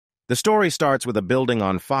The story starts with a building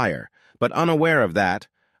on fire, but unaware of that,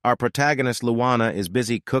 our protagonist Luana is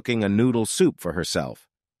busy cooking a noodle soup for herself.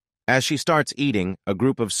 As she starts eating, a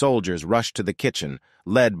group of soldiers rush to the kitchen,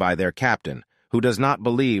 led by their captain, who does not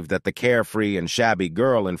believe that the carefree and shabby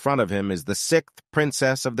girl in front of him is the 6th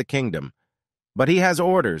princess of the kingdom. But he has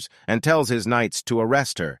orders and tells his knights to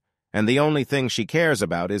arrest her, and the only thing she cares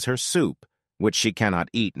about is her soup, which she cannot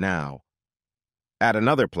eat now. At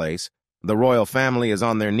another place, the royal family is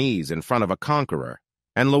on their knees in front of a conqueror,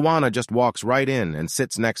 and Luana just walks right in and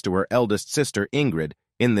sits next to her eldest sister Ingrid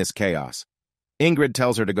in this chaos. Ingrid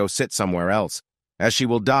tells her to go sit somewhere else, as she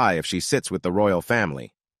will die if she sits with the royal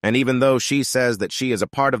family. And even though she says that she is a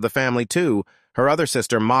part of the family too, her other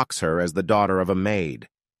sister mocks her as the daughter of a maid.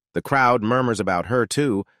 The crowd murmurs about her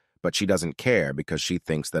too, but she doesn't care because she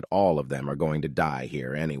thinks that all of them are going to die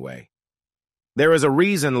here anyway. There is a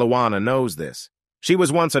reason Luana knows this. She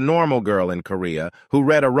was once a normal girl in Korea who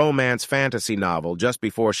read a romance fantasy novel just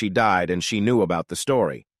before she died, and she knew about the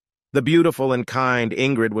story. The beautiful and kind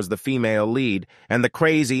Ingrid was the female lead, and the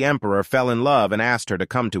crazy emperor fell in love and asked her to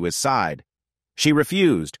come to his side. She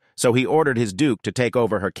refused, so he ordered his duke to take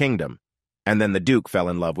over her kingdom. And then the duke fell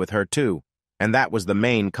in love with her too, and that was the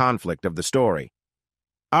main conflict of the story.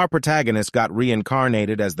 Our protagonist got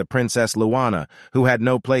reincarnated as the Princess Luana, who had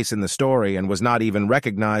no place in the story and was not even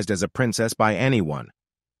recognized as a princess by anyone.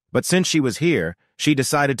 But since she was here, she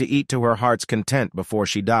decided to eat to her heart's content before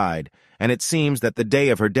she died, and it seems that the day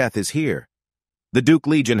of her death is here. The Duke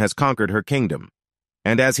Legion has conquered her kingdom,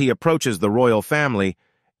 and as he approaches the royal family,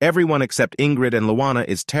 everyone except Ingrid and Luana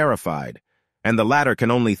is terrified, and the latter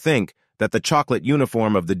can only think that the chocolate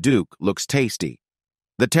uniform of the Duke looks tasty.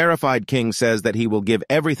 The terrified king says that he will give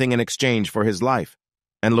everything in exchange for his life,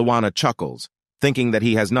 and Luana chuckles, thinking that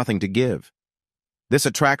he has nothing to give. This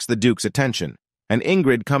attracts the Duke's attention, and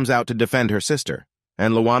Ingrid comes out to defend her sister,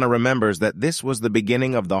 and Luana remembers that this was the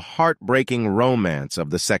beginning of the heartbreaking romance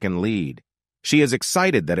of the second lead. She is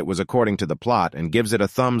excited that it was according to the plot and gives it a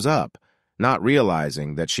thumbs up, not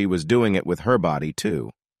realizing that she was doing it with her body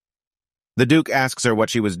too. The Duke asks her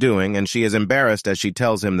what she was doing, and she is embarrassed as she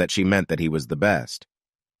tells him that she meant that he was the best.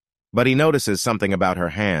 But he notices something about her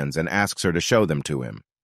hands and asks her to show them to him.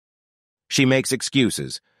 She makes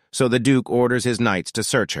excuses, so the Duke orders his knights to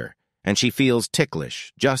search her, and she feels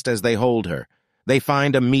ticklish just as they hold her. They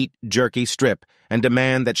find a meat jerky strip and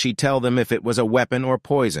demand that she tell them if it was a weapon or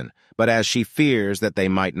poison, but as she fears that they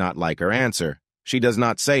might not like her answer, she does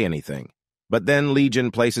not say anything. But then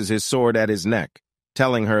Legion places his sword at his neck,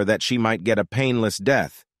 telling her that she might get a painless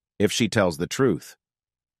death if she tells the truth.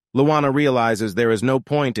 Luana realizes there is no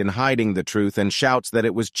point in hiding the truth and shouts that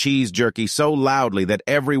it was cheese jerky so loudly that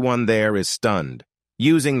everyone there is stunned.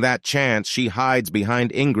 Using that chance, she hides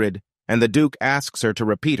behind Ingrid, and the Duke asks her to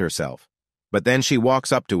repeat herself. But then she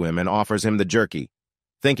walks up to him and offers him the jerky,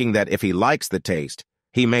 thinking that if he likes the taste,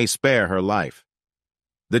 he may spare her life.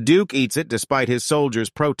 The Duke eats it despite his soldiers'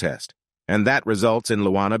 protest, and that results in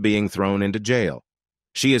Luana being thrown into jail.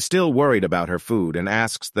 She is still worried about her food and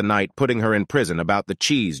asks the knight putting her in prison about the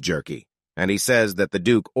cheese jerky, and he says that the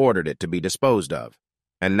Duke ordered it to be disposed of.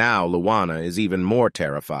 And now Luana is even more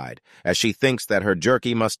terrified, as she thinks that her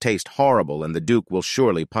jerky must taste horrible and the Duke will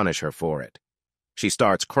surely punish her for it. She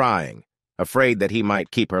starts crying, afraid that he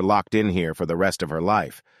might keep her locked in here for the rest of her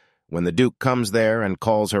life, when the Duke comes there and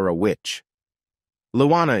calls her a witch.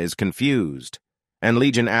 Luana is confused, and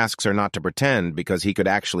Legion asks her not to pretend because he could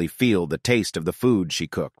actually feel the taste of the food she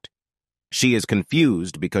cooked. She is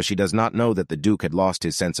confused because she does not know that the Duke had lost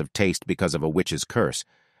his sense of taste because of a witch's curse,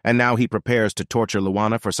 and now he prepares to torture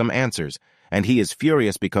Luana for some answers, and he is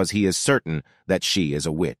furious because he is certain that she is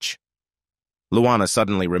a witch. Luana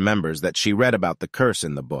suddenly remembers that she read about the curse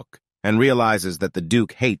in the book, and realizes that the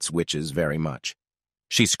Duke hates witches very much.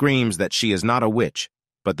 She screams that she is not a witch,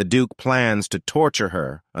 but the Duke plans to torture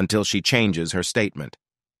her until she changes her statement.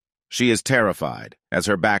 She is terrified, as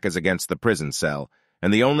her back is against the prison cell,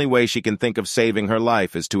 and the only way she can think of saving her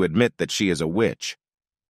life is to admit that she is a witch.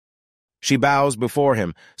 She bows before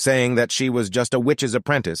him, saying that she was just a witch's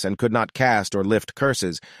apprentice and could not cast or lift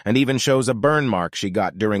curses, and even shows a burn mark she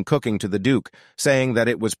got during cooking to the Duke, saying that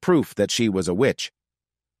it was proof that she was a witch.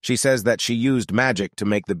 She says that she used magic to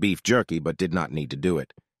make the beef jerky but did not need to do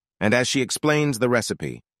it. And as she explains the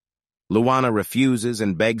recipe, Luana refuses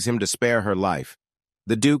and begs him to spare her life.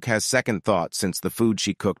 The Duke has second thoughts since the food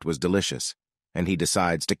she cooked was delicious, and he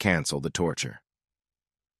decides to cancel the torture.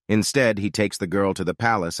 Instead, he takes the girl to the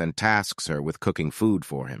palace and tasks her with cooking food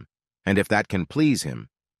for him, and if that can please him,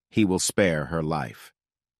 he will spare her life.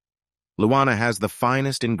 Luana has the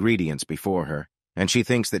finest ingredients before her, and she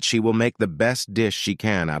thinks that she will make the best dish she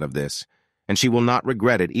can out of this, and she will not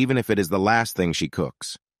regret it even if it is the last thing she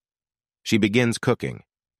cooks. She begins cooking,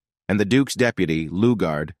 and the Duke's deputy,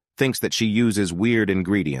 Lugard, thinks that she uses weird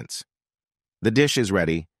ingredients. The dish is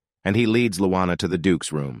ready, and he leads Luana to the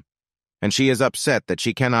Duke's room, and she is upset that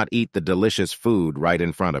she cannot eat the delicious food right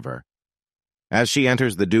in front of her. As she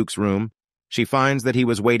enters the Duke's room, she finds that he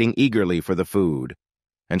was waiting eagerly for the food,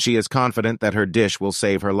 and she is confident that her dish will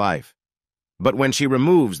save her life. But when she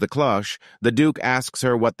removes the cloche, the Duke asks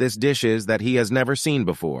her what this dish is that he has never seen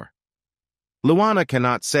before. Luana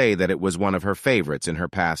cannot say that it was one of her favorites in her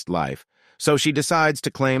past life, so she decides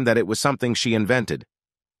to claim that it was something she invented.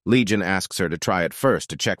 Legion asks her to try it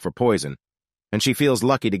first to check for poison, and she feels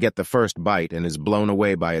lucky to get the first bite and is blown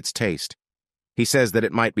away by its taste. He says that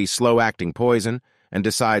it might be slow-acting poison and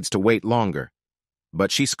decides to wait longer.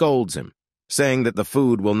 But she scolds him, saying that the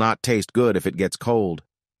food will not taste good if it gets cold,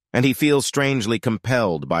 and he feels strangely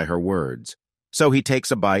compelled by her words. So he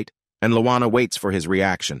takes a bite, and Luana waits for his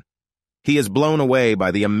reaction. He is blown away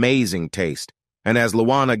by the amazing taste, and as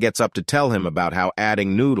Luana gets up to tell him about how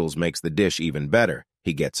adding noodles makes the dish even better,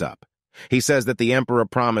 he gets up. He says that the Emperor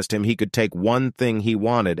promised him he could take one thing he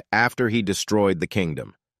wanted after he destroyed the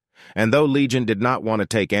kingdom. And though Legion did not want to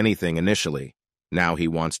take anything initially, now he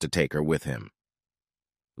wants to take her with him.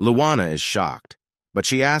 Luana is shocked, but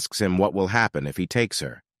she asks him what will happen if he takes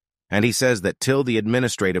her, and he says that till the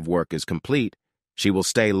administrative work is complete, she will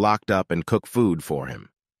stay locked up and cook food for him.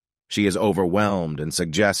 She is overwhelmed and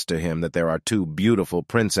suggests to him that there are 2 beautiful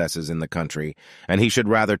princesses in the country, and he should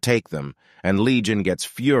rather take them, and Legion gets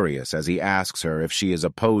furious as he asks her if she is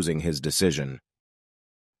opposing his decision.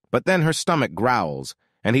 But then her stomach growls,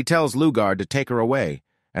 and he tells Lugard to take her away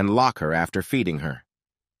and lock her after feeding her.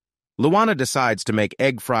 Luana decides to make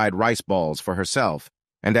egg-fried rice balls for herself,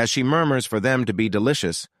 and as she murmurs for them to be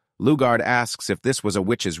delicious, Lugard asks if this was a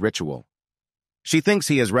witch's ritual. She thinks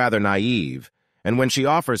he is rather naive, and when she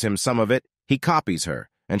offers him some of it, he copies her,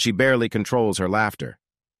 and she barely controls her laughter.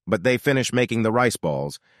 But they finish making the rice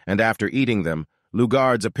balls, and after eating them,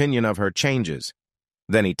 Lugard's opinion of her changes.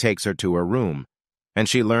 Then he takes her to her room, and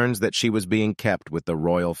she learns that she was being kept with the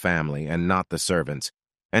royal family and not the servants,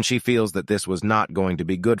 and she feels that this was not going to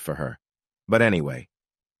be good for her. But anyway,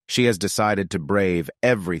 she has decided to brave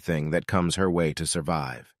everything that comes her way to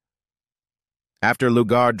survive. After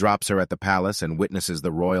Lugard drops her at the palace and witnesses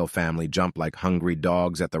the royal family jump like hungry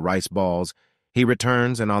dogs at the rice balls, he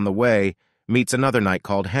returns and on the way meets another knight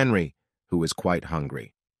called Henry, who is quite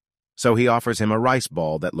hungry. So he offers him a rice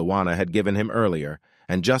ball that Luana had given him earlier,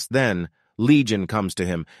 and just then, Legion comes to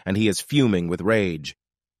him and he is fuming with rage.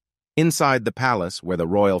 Inside the palace, where the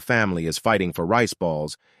royal family is fighting for rice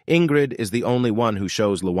balls, Ingrid is the only one who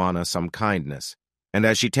shows Luana some kindness, and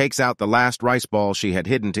as she takes out the last rice ball she had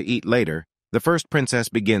hidden to eat later, the first princess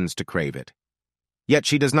begins to crave it. Yet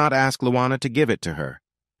she does not ask Luana to give it to her,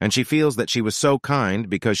 and she feels that she was so kind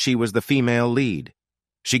because she was the female lead.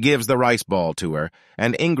 She gives the rice ball to her,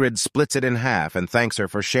 and Ingrid splits it in half and thanks her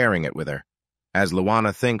for sharing it with her. As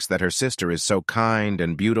Luana thinks that her sister is so kind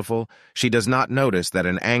and beautiful, she does not notice that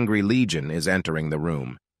an angry Legion is entering the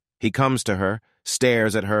room. He comes to her,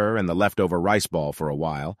 stares at her and the leftover rice ball for a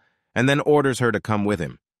while, and then orders her to come with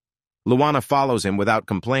him. Luana follows him without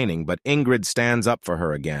complaining, but Ingrid stands up for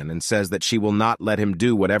her again and says that she will not let him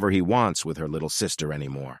do whatever he wants with her little sister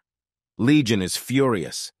anymore. Legion is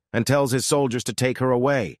furious and tells his soldiers to take her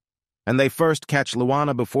away, and they first catch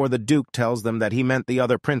Luana before the Duke tells them that he meant the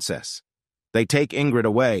other princess. They take Ingrid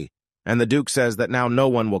away, and the Duke says that now no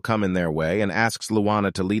one will come in their way and asks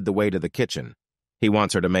Luana to lead the way to the kitchen. He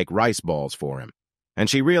wants her to make rice balls for him, and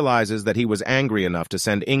she realizes that he was angry enough to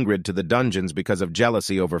send Ingrid to the dungeons because of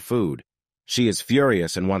jealousy over food. She is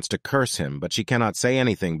furious and wants to curse him, but she cannot say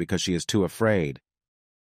anything because she is too afraid.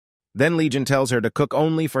 Then Legion tells her to cook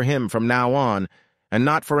only for him from now on, and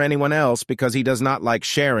not for anyone else because he does not like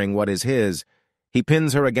sharing what is his. He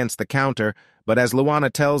pins her against the counter, but as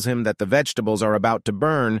Luana tells him that the vegetables are about to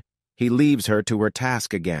burn, he leaves her to her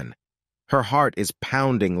task again. Her heart is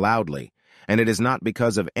pounding loudly, and it is not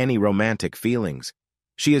because of any romantic feelings.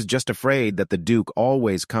 She is just afraid that the Duke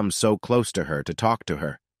always comes so close to her to talk to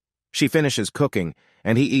her. She finishes cooking,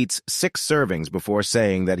 and he eats 6 servings before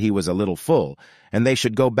saying that he was a little full, and they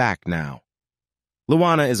should go back now.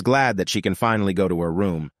 Luana is glad that she can finally go to her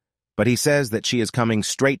room, but he says that she is coming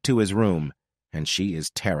straight to his room, and she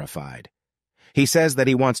is terrified. He says that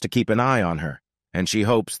he wants to keep an eye on her, and she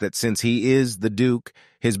hopes that since he is the Duke,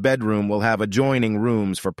 his bedroom will have adjoining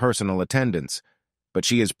rooms for personal attendance. But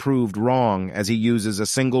she is proved wrong as he uses a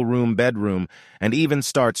single-room bedroom and even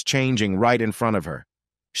starts changing right in front of her.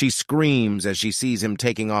 She screams as she sees him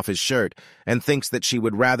taking off his shirt and thinks that she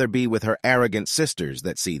would rather be with her arrogant sisters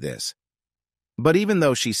that see this. But even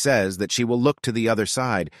though she says that she will look to the other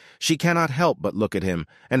side, she cannot help but look at him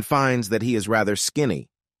and finds that he is rather skinny.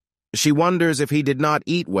 She wonders if he did not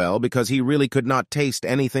eat well because he really could not taste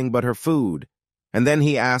anything but her food. And then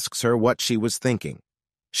he asks her what she was thinking.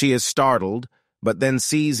 She is startled, but then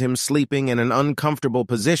sees him sleeping in an uncomfortable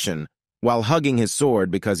position while hugging his sword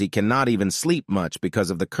because he cannot even sleep much because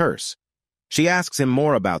of the curse. She asks him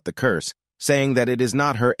more about the curse, saying that it is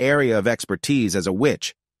not her area of expertise as a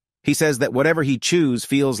witch. He says that whatever he chews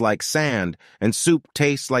feels like sand and soup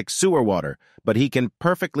tastes like sewer water, but he can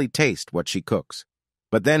perfectly taste what she cooks.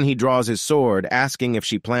 But then he draws his sword, asking if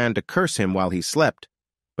she planned to curse him while he slept.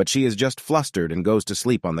 But she is just flustered and goes to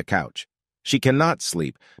sleep on the couch. She cannot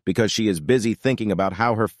sleep because she is busy thinking about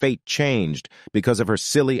how her fate changed because of her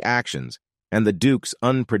silly actions and the Duke's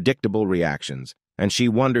unpredictable reactions, and she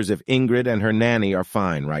wonders if Ingrid and her nanny are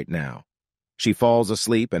fine right now. She falls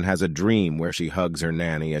asleep and has a dream where she hugs her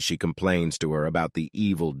nanny as she complains to her about the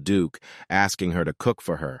evil Duke asking her to cook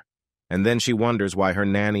for her, and then she wonders why her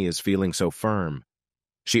nanny is feeling so firm.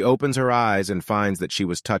 She opens her eyes and finds that she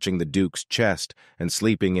was touching the Duke's chest and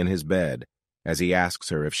sleeping in his bed, as he asks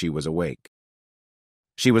her if she was awake.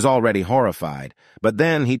 She was already horrified, but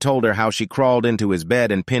then he told her how she crawled into his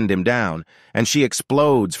bed and pinned him down, and she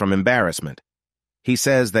explodes from embarrassment. He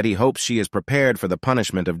says that he hopes she is prepared for the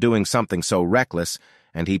punishment of doing something so reckless,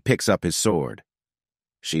 and he picks up his sword.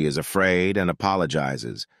 She is afraid and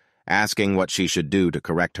apologizes, asking what she should do to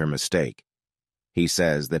correct her mistake. He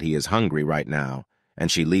says that he is hungry right now,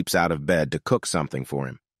 and she leaps out of bed to cook something for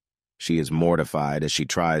him. She is mortified as she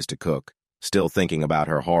tries to cook, still thinking about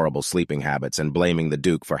her horrible sleeping habits and blaming the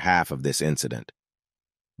Duke for half of this incident.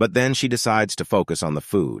 But then she decides to focus on the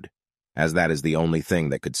food, as that is the only thing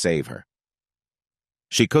that could save her.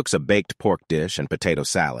 She cooks a baked pork dish and potato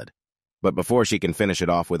salad, but before she can finish it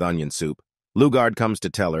off with onion soup, Lugard comes to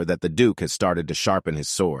tell her that the Duke has started to sharpen his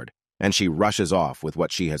sword, and she rushes off with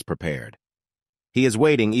what she has prepared. He is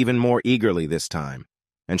waiting even more eagerly this time,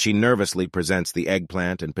 and she nervously presents the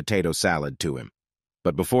eggplant and potato salad to him.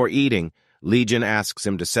 But before eating, Legion asks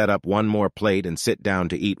him to set up one more plate and sit down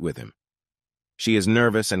to eat with him. She is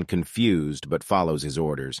nervous and confused but follows his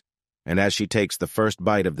orders, and as she takes the first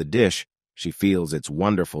bite of the dish, she feels its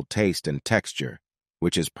wonderful taste and texture,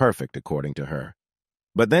 which is perfect according to her.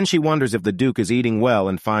 But then she wonders if the Duke is eating well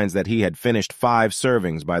and finds that he had finished 5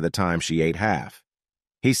 servings by the time she ate half.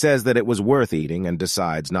 He says that it was worth eating and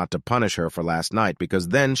decides not to punish her for last night because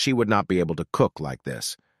then she would not be able to cook like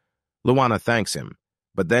this. Luana thanks him,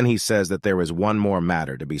 but then he says that there is one more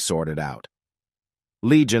matter to be sorted out.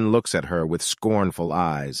 Legion looks at her with scornful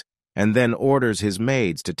eyes and then orders his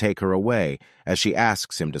maids to take her away as she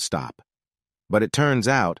asks him to stop. But it turns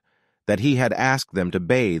out that he had asked them to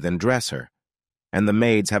bathe and dress her, and the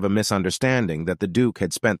maids have a misunderstanding that the Duke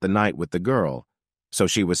had spent the night with the girl, so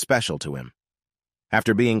she was special to him.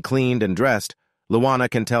 After being cleaned and dressed, Luana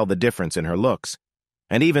can tell the difference in her looks,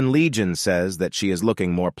 and even Legion says that she is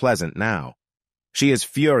looking more pleasant now. She is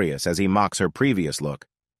furious as he mocks her previous look,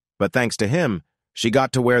 but thanks to him, she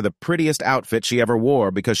got to wear the prettiest outfit she ever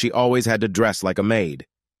wore because she always had to dress like a maid.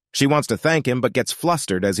 She wants to thank him but gets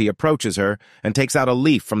flustered as he approaches her and takes out a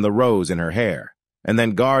leaf from the rose in her hair, and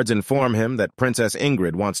then guards inform him that Princess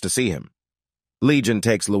Ingrid wants to see him. Legion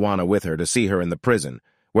takes Luana with her to see her in the prison,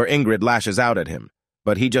 where Ingrid lashes out at him,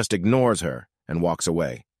 but he just ignores her and walks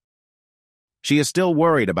away. She is still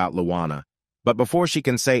worried about Luana, but before she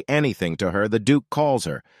can say anything to her, the Duke calls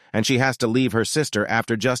her, and she has to leave her sister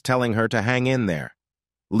after just telling her to hang in there.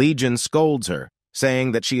 Legion scolds her,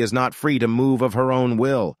 saying that she is not free to move of her own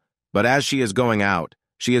will, but as she is going out,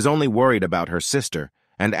 she is only worried about her sister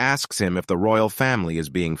and asks him if the royal family is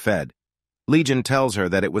being fed. Legion tells her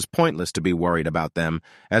that it was pointless to be worried about them,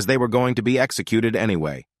 as they were going to be executed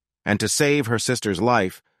anyway. And to save her sister's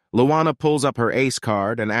life, Luana pulls up her ace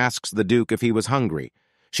card and asks the Duke if he was hungry.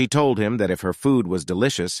 She told him that if her food was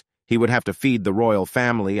delicious, he would have to feed the royal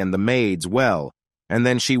family and the maids well, and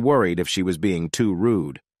then she worried if she was being too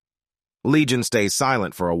rude. Legion stays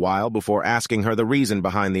silent for a while before asking her the reason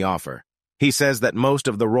behind the offer. He says that most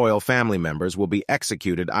of the royal family members will be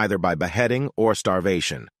executed either by beheading or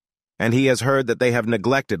starvation, and he has heard that they have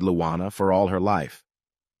neglected Luana for all her life.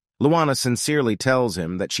 Luana sincerely tells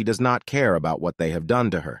him that she does not care about what they have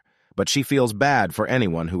done to her, but she feels bad for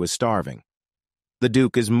anyone who is starving. The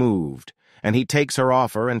Duke is moved, and he takes her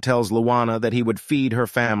offer and tells Luana that he would feed her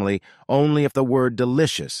family only if the word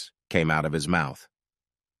delicious came out of his mouth.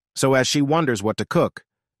 So as she wonders what to cook,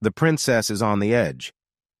 the princess is on the edge.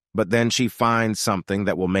 But then she finds something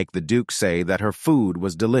that will make the Duke say that her food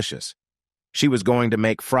was delicious. She was going to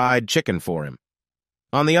make fried chicken for him.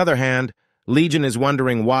 On the other hand, Legion is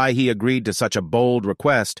wondering why he agreed to such a bold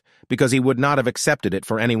request because he would not have accepted it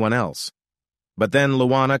for anyone else. But then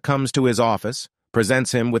Luana comes to his office,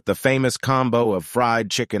 presents him with the famous combo of fried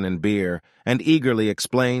chicken and beer, and eagerly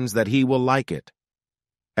explains that he will like it.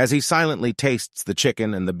 As he silently tastes the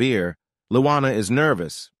chicken and the beer, Luana is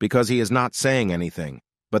nervous because he is not saying anything,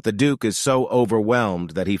 but the Duke is so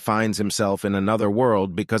overwhelmed that he finds himself in another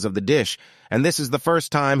world because of the dish, and this is the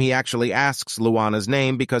first time he actually asks Luana's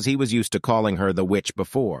name because he was used to calling her the witch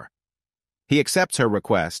before. He accepts her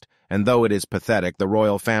request, and though it is pathetic, the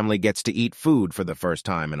royal family gets to eat food for the first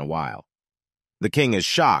time in a while. The king is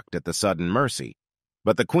shocked at the sudden mercy,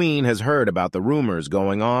 but the queen has heard about the rumors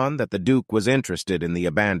going on that the Duke was interested in the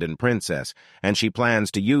abandoned princess, and she plans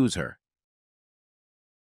to use her.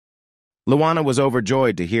 Luana was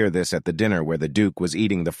overjoyed to hear this at the dinner where the Duke was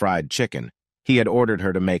eating the fried chicken he had ordered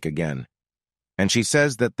her to make again. And she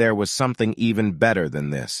says that there was something even better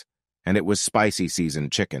than this, and it was spicy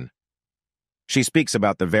seasoned chicken. She speaks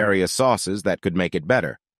about the various sauces that could make it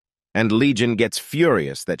better, and Legion gets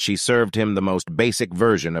furious that she served him the most basic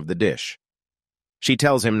version of the dish. She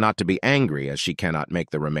tells him not to be angry as she cannot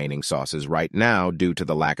make the remaining sauces right now due to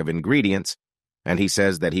the lack of ingredients, and he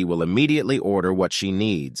says that he will immediately order what she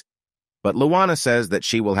needs. But Luana says that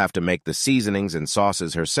she will have to make the seasonings and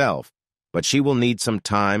sauces herself, but she will need some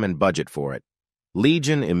time and budget for it.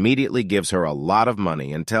 Legion immediately gives her a lot of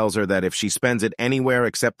money and tells her that if she spends it anywhere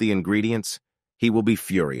except the ingredients, he will be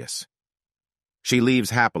furious. She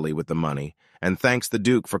leaves happily with the money and thanks the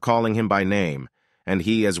Duke for calling him by name, and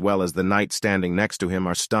he as well as the knight standing next to him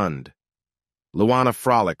are stunned. Luana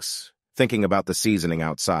frolics, thinking about the seasoning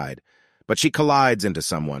outside, but she collides into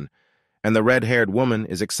someone, and the red-haired woman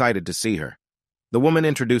is excited to see her. The woman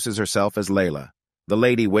introduces herself as Layla, the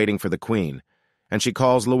lady waiting for the queen, and she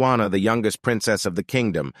calls Luana the youngest princess of the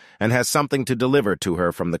kingdom and has something to deliver to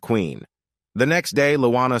her from the queen. The next day,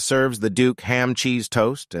 Luana serves the Duke ham cheese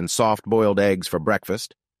toast and soft-boiled eggs for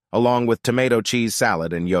breakfast, along with tomato cheese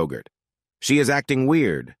salad and yogurt. She is acting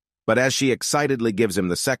weird, but as she excitedly gives him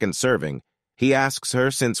the second serving, he asks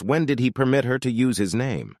her since when did he permit her to use his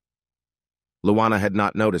name. Luana had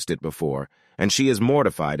not noticed it before, and she is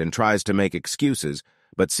mortified and tries to make excuses,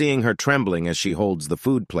 but seeing her trembling as she holds the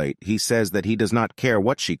food plate, he says that he does not care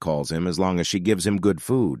what she calls him as long as she gives him good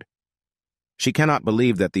food. She cannot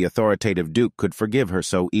believe that the authoritative Duke could forgive her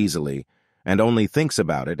so easily, and only thinks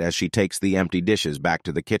about it as she takes the empty dishes back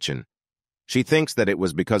to the kitchen. She thinks that it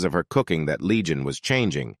was because of her cooking that Legion was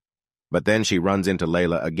changing, but then she runs into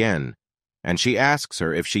Layla again, and she asks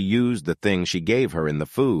her if she used the thing she gave her in the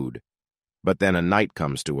food. But then a knight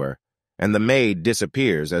comes to her, and the maid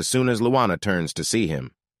disappears as soon as Luana turns to see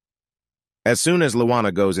him. As soon as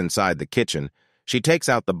Luana goes inside the kitchen, she takes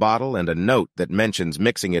out the bottle and a note that mentions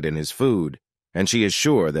mixing it in his food, and she is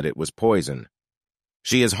sure that it was poison.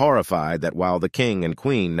 She is horrified that while the king and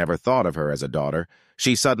queen never thought of her as a daughter,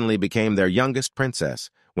 she suddenly became their youngest princess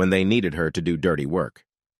when they needed her to do dirty work.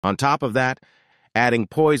 On top of that, adding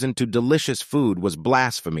poison to delicious food was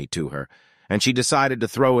blasphemy to her, and she decided to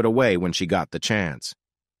throw it away when she got the chance.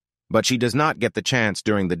 But she does not get the chance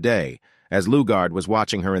during the day, as Lugard was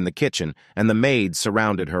watching her in the kitchen and the maids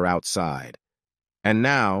surrounded her outside. And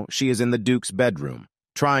now she is in the Duke's bedroom,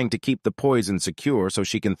 trying to keep the poison secure so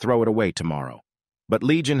she can throw it away tomorrow. But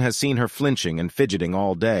Legion has seen her flinching and fidgeting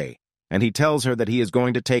all day, and he tells her that he is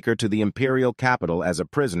going to take her to the imperial capital as a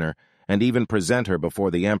prisoner and even present her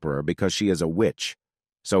before the emperor because she is a witch,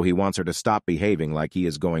 so he wants her to stop behaving like he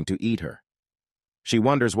is going to eat her. She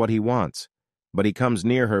wonders what he wants, but he comes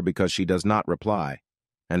near her because she does not reply,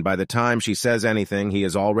 and by the time she says anything, he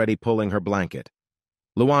is already pulling her blanket.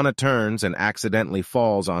 Luana turns and accidentally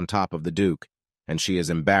falls on top of the Duke, and she is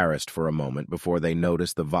embarrassed for a moment before they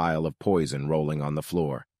notice the vial of poison rolling on the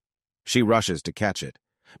floor. She rushes to catch it,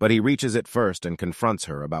 but he reaches it first and confronts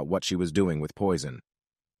her about what she was doing with poison.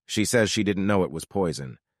 She says she didn't know it was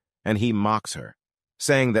poison, and he mocks her,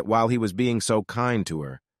 saying that while he was being so kind to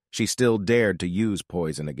her, she still dared to use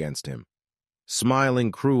poison against him.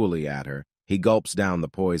 Smiling cruelly at her, he gulps down the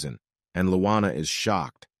poison, and Luana is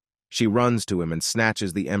shocked. She runs to him and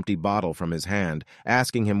snatches the empty bottle from his hand,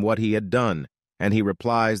 asking him what he had done, and he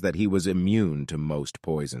replies that he was immune to most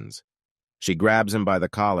poisons. She grabs him by the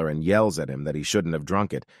collar and yells at him that he shouldn't have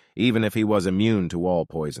drunk it, even if he was immune to all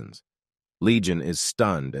poisons. Legion is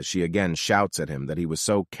stunned as she again shouts at him that he was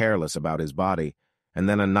so careless about his body, and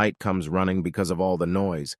then a knight comes running because of all the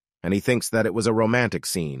noise, and he thinks that it was a romantic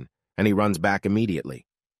scene, and he runs back immediately.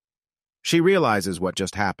 She realizes what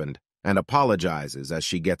just happened and apologizes as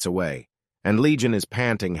she gets away, and Legion is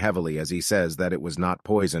panting heavily as he says that it was not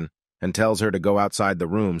poison and tells her to go outside the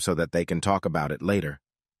room so that they can talk about it later.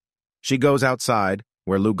 She goes outside,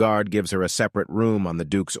 where Lugard gives her a separate room on the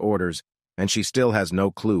Duke's orders, and she still has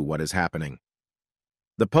no clue what is happening.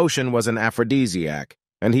 The potion was an aphrodisiac,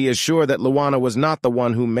 and he is sure that Luana was not the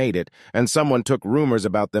one who made it, and someone took rumors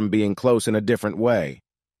about them being close in a different way.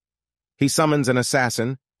 He summons an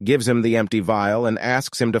assassin, gives him the empty vial, and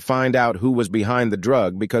asks him to find out who was behind the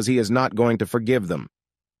drug because he is not going to forgive them.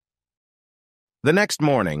 The next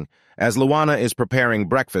morning, as Luana is preparing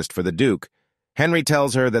breakfast for the Duke, Henry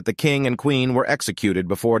tells her that the king and queen were executed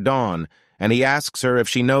before dawn, and he asks her if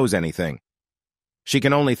she knows anything. She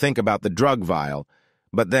can only think about the drug vial,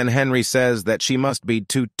 but then Henry says that she must be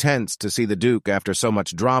too tense to see the Duke after so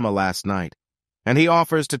much drama last night, and he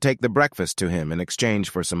offers to take the breakfast to him in exchange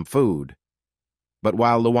for some food. But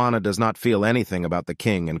while Luana does not feel anything about the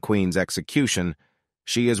king and queen's execution,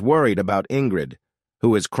 she is worried about Ingrid,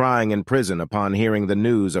 who is crying in prison upon hearing the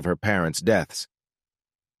news of her parents' deaths.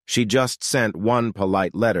 She just sent one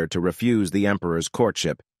polite letter to refuse the Emperor's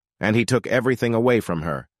courtship, and he took everything away from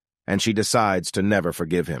her, and she decides to never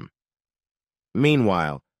forgive him.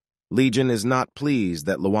 Meanwhile, Legion is not pleased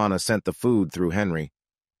that Luana sent the food through Henry,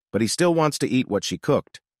 but he still wants to eat what she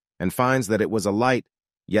cooked, and finds that it was a light,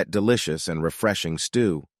 yet delicious and refreshing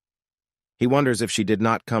stew. He wonders if she did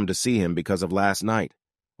not come to see him because of last night,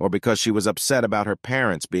 or because she was upset about her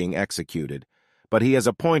parents being executed, but he has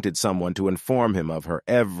appointed someone to inform him of her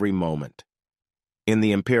every moment. In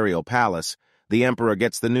the imperial palace, the Emperor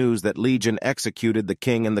gets the news that Legion executed the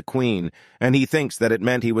king and the queen, and he thinks that it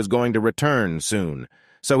meant he was going to return soon,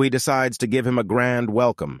 so he decides to give him a grand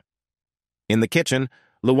welcome. In the kitchen,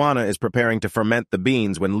 Luana is preparing to ferment the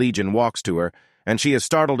beans when Legion walks to her, and she is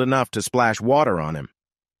startled enough to splash water on him.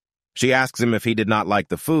 She asks him if he did not like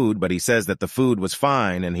the food, but he says that the food was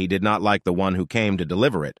fine and he did not like the one who came to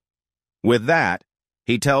deliver it. With that,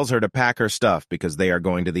 he tells her to pack her stuff because they are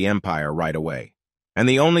going to the Empire right away. And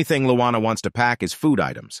the only thing Luana wants to pack is food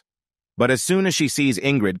items. But as soon as she sees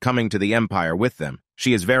Ingrid coming to the Empire with them,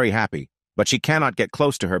 she is very happy, but she cannot get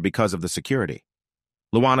close to her because of the security.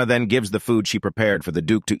 Luana then gives the food she prepared for the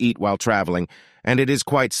Duke to eat while traveling, and it is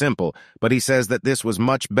quite simple, but he says that this was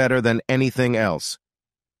much better than anything else.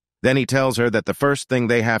 Then he tells her that the first thing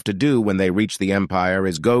they have to do when they reach the Empire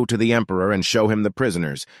is go to the Emperor and show him the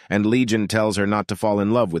prisoners, and Legion tells her not to fall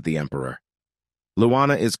in love with the Emperor.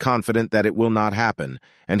 Luana is confident that it will not happen,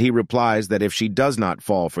 and he replies that if she does not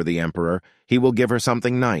fall for the Emperor, he will give her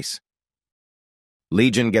something nice.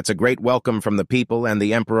 Legion gets a great welcome from the people and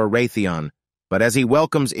the Emperor Raytheon, but as he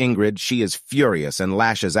welcomes Ingrid, she is furious and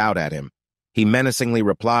lashes out at him. He menacingly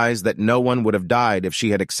replies that no one would have died if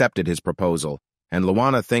she had accepted his proposal, and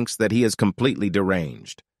Luana thinks that he is completely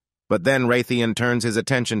deranged. But then Raytheon turns his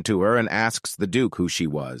attention to her and asks the Duke who she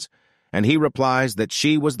was, and he replies that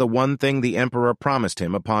she was the one thing the Emperor promised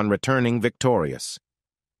him upon returning victorious.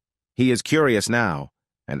 He is curious now,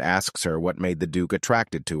 and asks her what made the Duke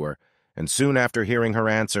attracted to her, and soon after hearing her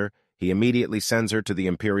answer, he immediately sends her to the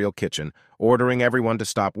Imperial kitchen, ordering everyone to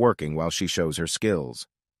stop working while she shows her skills.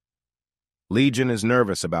 Legion is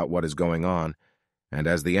nervous about what is going on, and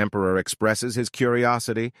as the Emperor expresses his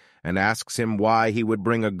curiosity and asks him why he would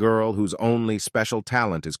bring a girl whose only special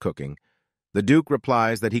talent is cooking, the Duke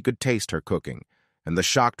replies that he could taste her cooking, and the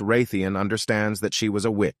shocked Raytheon understands that she was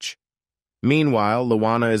a witch. Meanwhile,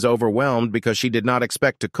 Luana is overwhelmed because she did not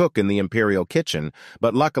expect to cook in the Imperial kitchen,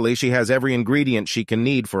 but luckily she has every ingredient she can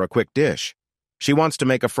need for a quick dish. She wants to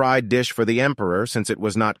make a fried dish for the Emperor since it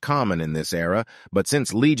was not common in this era, but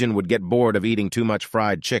since Legion would get bored of eating too much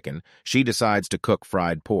fried chicken, she decides to cook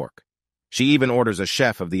fried pork. She even orders a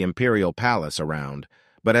chef of the Imperial Palace around,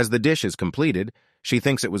 but as the dish is completed, she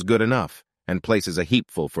thinks it was good enough and places a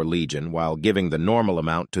heapful for Legion while giving the normal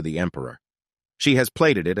amount to the Emperor. She has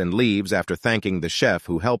plated it and leaves after thanking the chef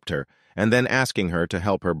who helped her and then asking her to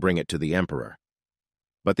help her bring it to the Emperor.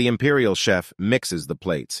 But the Imperial chef mixes the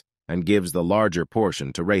plates and gives the larger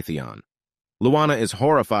portion to Raytheon. Luana is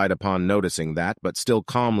horrified upon noticing that, but still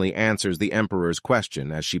calmly answers the Emperor's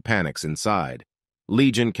question as she panics inside.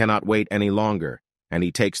 Legion cannot wait any longer, and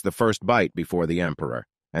he takes the first bite before the Emperor,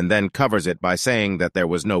 and then covers it by saying that there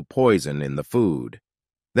was no poison in the food.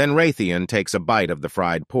 Then Raytheon takes a bite of the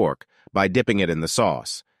fried pork by dipping it in the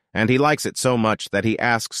sauce, and he likes it so much that he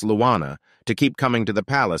asks Luana to keep coming to the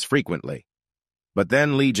palace frequently. But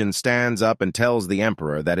then Legion stands up and tells the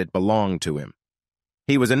Emperor that it belonged to him.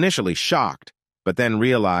 He was initially shocked, but then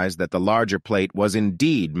realized that the larger plate was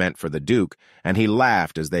indeed meant for the Duke, and he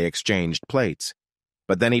laughed as they exchanged plates.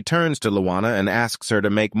 But then he turns to Luana and asks her to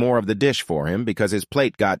make more of the dish for him because his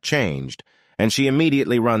plate got changed, and she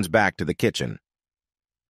immediately runs back to the kitchen.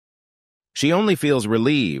 She only feels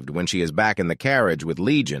relieved when she is back in the carriage with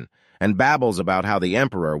Legion, and babbles about how the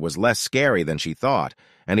Emperor was less scary than she thought,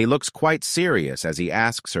 and he looks quite serious as he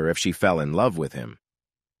asks her if she fell in love with him.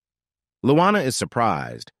 Luana is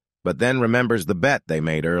surprised, but then remembers the bet they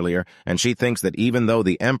made earlier, and she thinks that even though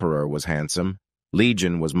the Emperor was handsome,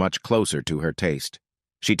 Legion was much closer to her taste.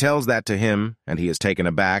 She tells that to him, and he is taken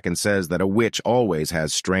aback and says that a witch always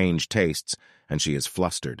has strange tastes, and she is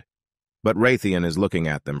flustered. But Raytheon is looking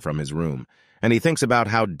at them from his room, and he thinks about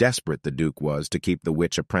how desperate the Duke was to keep the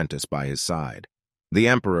witch apprentice by his side. The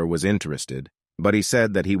Emperor was interested, but he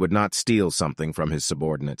said that he would not steal something from his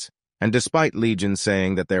subordinates. And despite Legion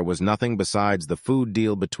saying that there was nothing besides the food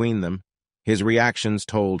deal between them, his reactions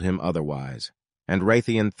told him otherwise, and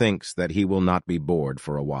Raytheon thinks that he will not be bored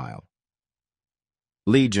for a while.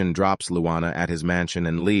 Legion drops Luana at his mansion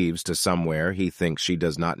and leaves to somewhere he thinks she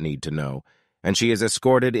does not need to know, and she is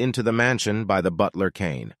escorted into the mansion by the butler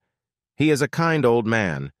Kane. He is a kind old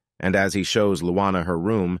man, and as he shows Luana her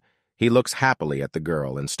room, he looks happily at the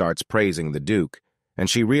girl and starts praising the Duke, and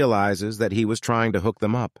she realizes that he was trying to hook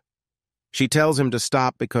them up. She tells him to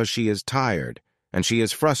stop because she is tired, and she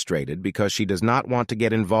is frustrated because she does not want to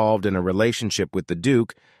get involved in a relationship with the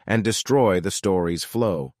Duke and destroy the story's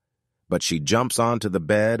flow. But she jumps onto the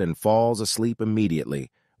bed and falls asleep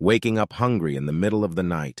immediately, waking up hungry in the middle of the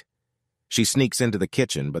night. She sneaks into the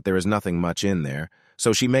kitchen, but there is nothing much in there,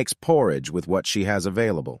 so she makes porridge with what she has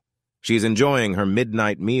available. She's enjoying her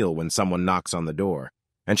midnight meal when someone knocks on the door,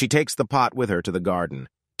 and she takes the pot with her to the garden,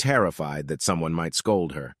 terrified that someone might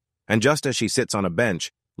scold her. And just as she sits on a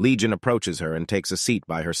bench, Legion approaches her and takes a seat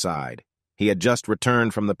by her side. He had just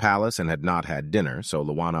returned from the palace and had not had dinner, so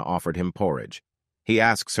Luana offered him porridge. He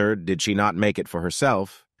asks her did she not make it for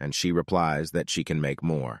herself, and she replies that she can make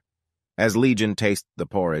more. As Legion tastes the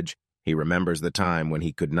porridge, he remembers the time when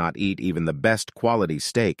he could not eat even the best quality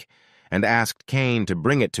steak, and asked Kane to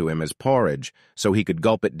bring it to him as porridge so he could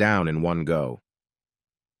gulp it down in one go.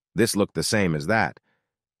 This looked the same as that,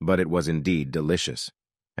 but it was indeed delicious,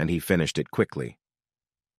 and he finished it quickly.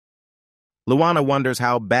 Luana wonders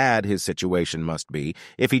how bad his situation must be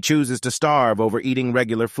if he chooses to starve over eating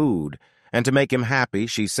regular food, and to make him happy,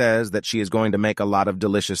 she says that she is going to make a lot of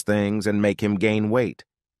delicious things and make him gain weight.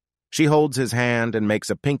 She holds his hand and makes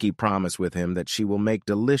a pinky promise with him that she will make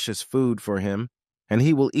delicious food for him, and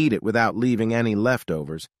he will eat it without leaving any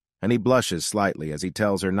leftovers, and he blushes slightly as he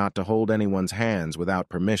tells her not to hold anyone's hands without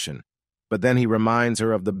permission. But then he reminds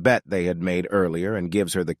her of the bet they had made earlier and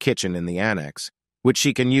gives her the kitchen in the annex, which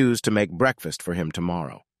she can use to make breakfast for him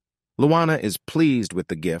tomorrow. Luana is pleased with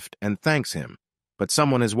the gift and thanks him, but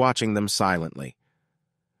someone is watching them silently.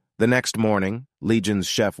 The next morning, Legion's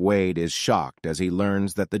chef Wade is shocked as he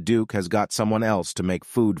learns that the Duke has got someone else to make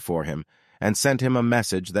food for him and sent him a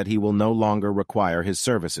message that he will no longer require his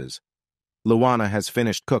services. Luana has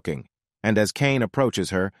finished cooking, and as Kane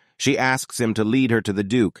approaches her, she asks him to lead her to the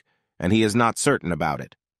Duke, and he is not certain about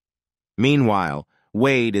it. Meanwhile,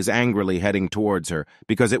 Wade is angrily heading towards her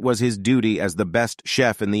because it was his duty as the best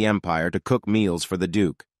chef in the Empire to cook meals for the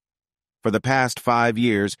Duke. For the past 5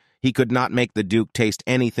 years, he could not make the Duke taste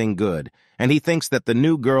anything good, and he thinks that the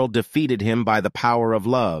new girl defeated him by the power of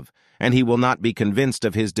love, and he will not be convinced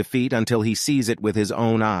of his defeat until he sees it with his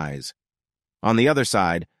own eyes. On the other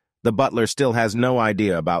side, the butler still has no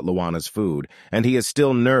idea about Luana's food, and he is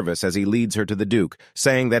still nervous as he leads her to the Duke,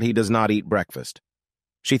 saying that he does not eat breakfast.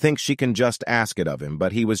 She thinks she can just ask it of him,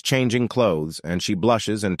 but he was changing clothes, and she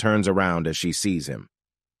blushes and turns around as she sees him.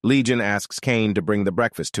 Legion asks Kane to bring the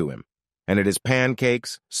breakfast to him, and it is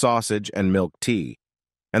pancakes, sausage, and milk tea,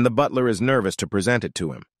 and the butler is nervous to present it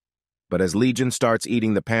to him. But as Legion starts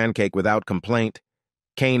eating the pancake without complaint,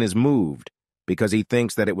 Kane is moved because he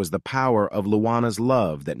thinks that it was the power of Luana's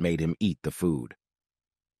love that made him eat the food.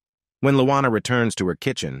 When Luana returns to her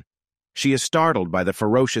kitchen, she is startled by the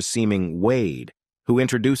ferocious-seeming Wade, who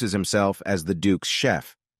introduces himself as the Duke's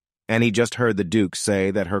chef, and he just heard the Duke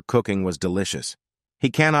say that her cooking was delicious. He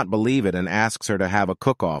cannot believe it and asks her to have a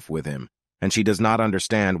cook-off with him, and she does not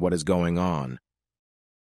understand what is going on.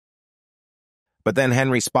 But then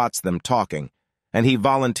Henry spots them talking, and he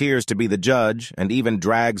volunteers to be the judge and even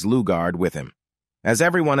drags Lugard with him. As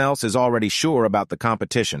everyone else is already sure about the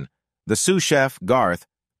competition, the sous chef, Garth,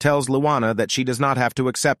 tells Luana that she does not have to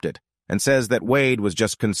accept it, and says that Wade was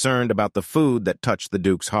just concerned about the food that touched the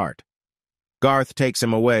Duke's heart. Garth takes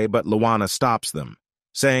him away, but Luana stops them,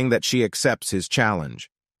 saying that she accepts his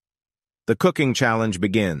challenge. The cooking challenge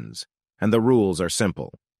begins, and the rules are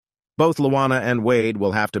simple. Both Luana and Wade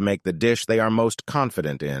will have to make the dish they are most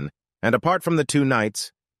confident in, and apart from the 2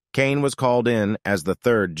 knights, Kane was called in as the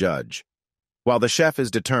 3rd judge. While the chef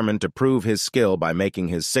is determined to prove his skill by making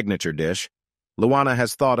his signature dish, Luana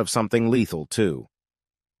has thought of something lethal, too.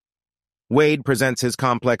 Wade presents his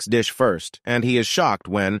complex dish first, and he is shocked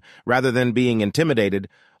when, rather than being intimidated,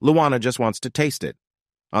 Luana just wants to taste it.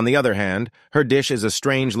 On the other hand, her dish is a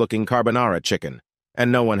strange-looking carbonara chicken,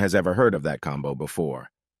 and no one has ever heard of that combo before.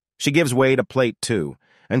 She gives Wade a plate too,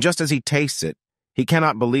 and just as he tastes it, he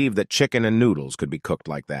cannot believe that chicken and noodles could be cooked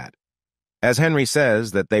like that. As Henry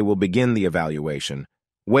says that they will begin the evaluation,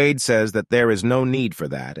 Wade says that there is no need for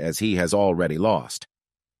that, as he has already lost.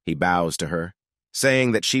 He bows to her,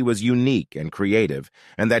 saying that she was unique and creative,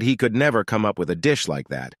 and that he could never come up with a dish like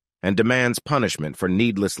that, and demands punishment for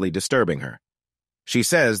needlessly disturbing her. She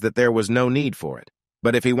says that there was no need for it,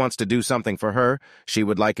 but if he wants to do something for her, she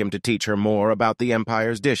would like him to teach her more about the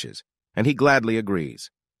Empire's dishes, and he gladly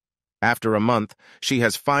agrees. After a month, she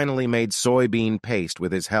has finally made soybean paste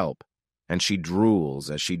with his help, and she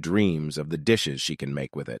drools as she dreams of the dishes she can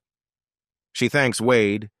make with it. She thanks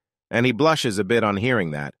Wade, and he blushes a bit on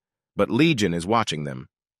hearing that, but Legion is watching them,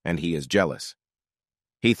 and he is jealous.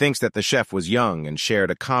 He thinks that the chef was young and shared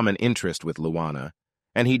a common interest with Luana,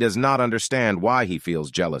 and he does not understand why he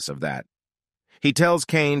feels jealous of that. He tells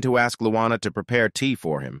Kane to ask Luana to prepare tea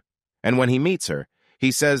for him, and when he meets her, he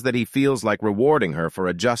says that he feels like rewarding her for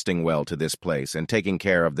adjusting well to this place and taking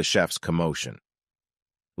care of the chef's commotion.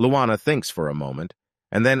 Luana thinks for a moment,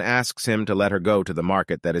 and then asks him to let her go to the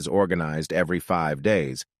market that is organized every 5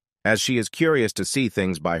 days, as she is curious to see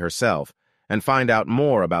things by herself and find out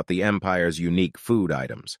more about the Empire's unique food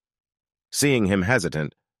items. Seeing him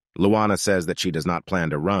hesitant, Luana says that she does not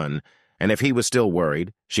plan to run, and if he was still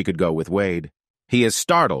worried, she could go with Wade. He is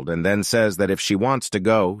startled and then says that if she wants to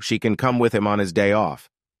go, she can come with him on his day off.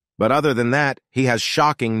 But other than that, he has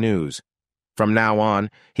shocking news. From now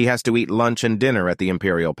on, he has to eat lunch and dinner at the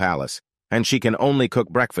Imperial Palace, and she can only cook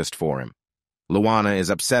breakfast for him. Luana is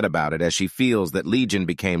upset about it as she feels that Legion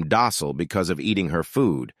became docile because of eating her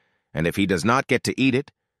food, and if he does not get to eat it,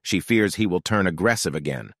 she fears he will turn aggressive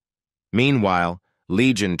again. Meanwhile,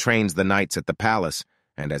 Legion trains the knights at the palace,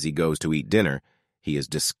 and as he goes to eat dinner, he is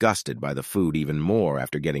disgusted by the food even more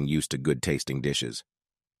after getting used to good-tasting dishes.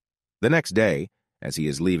 The next day, as he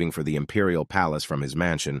is leaving for the Imperial Palace from his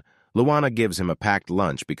mansion, Luana gives him a packed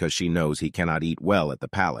lunch because she knows he cannot eat well at the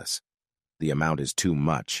palace. The amount is too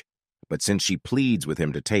much, but since she pleads with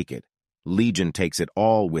him to take it, Legion takes it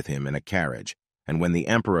all with him in a carriage, and when the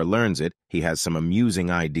Emperor learns it, he has some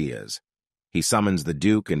amusing ideas. He summons the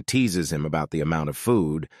Duke and teases him about the amount of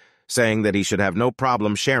food, saying that he should have no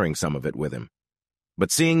problem sharing some of it with him.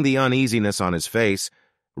 But seeing the uneasiness on his face,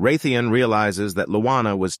 Raytheon realizes that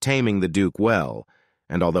Luana was taming the Duke well,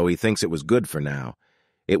 and although he thinks it was good for now,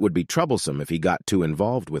 it would be troublesome if he got too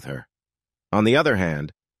involved with her. On the other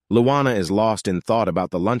hand, Luana is lost in thought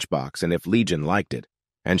about the lunchbox and if Legion liked it,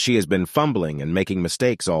 and she has been fumbling and making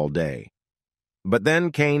mistakes all day. But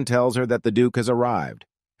then Kane tells her that the Duke has arrived,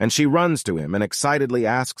 and she runs to him and excitedly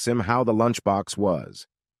asks him how the lunchbox was.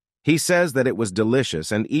 He says that it was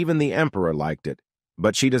delicious and even the Emperor liked it,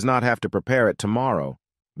 but she does not have to prepare it tomorrow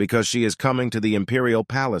because she is coming to the Imperial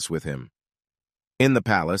Palace with him. In the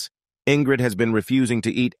palace, Ingrid has been refusing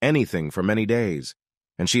to eat anything for many days,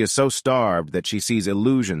 and she is so starved that she sees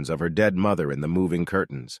illusions of her dead mother in the moving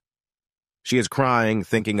curtains. She is crying,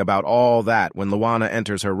 thinking about all that when Luana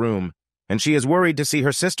enters her room, and she is worried to see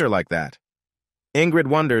her sister like that. Ingrid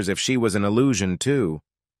wonders if she was an illusion too,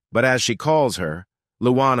 but as she calls her,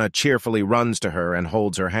 Luana cheerfully runs to her and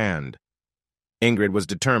holds her hand. Ingrid was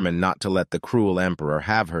determined not to let the cruel emperor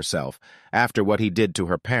have herself after what he did to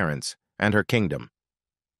her parents and her kingdom.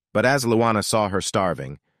 But as Luana saw her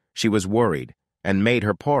starving, she was worried and made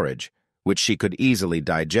her porridge, which she could easily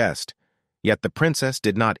digest, yet the princess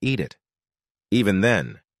did not eat it. Even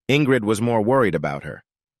then, Ingrid was more worried about her,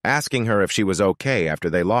 asking her if she was okay after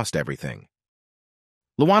they lost everything.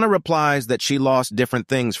 Luana replies that she lost different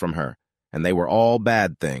things from her, and they were all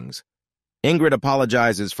bad things. Ingrid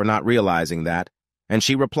apologizes for not realizing that, and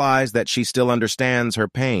she replies that she still understands her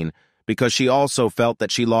pain because she also felt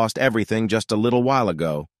that she lost everything just a little while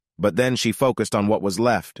ago, but then she focused on what was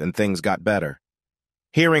left and things got better.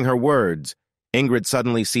 Hearing her words, Ingrid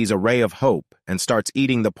suddenly sees a ray of hope and starts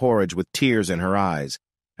eating the porridge with tears in her eyes,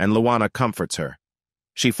 and Luana comforts her.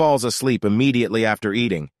 She falls asleep immediately after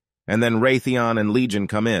eating, and then Raytheon and Legion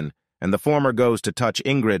come in, and the former goes to touch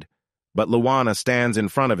Ingrid, but Luana stands in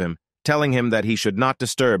front of him, telling him that he should not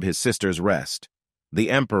disturb his sister's rest. The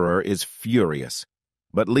Emperor is furious,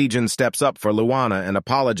 but Legion steps up for Luana and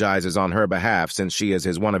apologizes on her behalf since she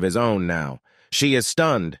is one of his own now. She is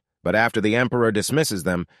stunned, but after the Emperor dismisses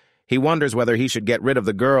them, he wonders whether he should get rid of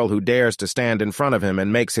the girl who dares to stand in front of him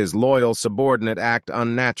and makes his loyal subordinate act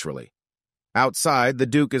unnaturally. Outside, the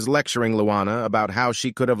Duke is lecturing Luana about how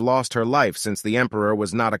she could have lost her life since the Emperor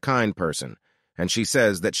was not a kind person, and she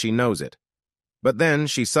says that she knows it. But then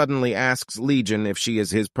she suddenly asks Legion if she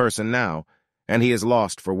is his person now, and he is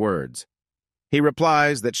lost for words. He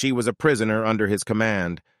replies that she was a prisoner under his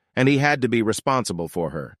command, and he had to be responsible for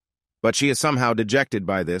her. But she is somehow dejected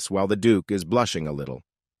by this while the Duke is blushing a little.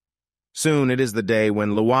 Soon it is the day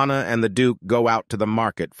when Luana and the Duke go out to the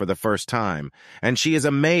market for the first time, and she is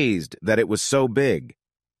amazed that it was so big.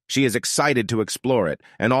 She is excited to explore it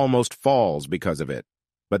and almost falls because of it.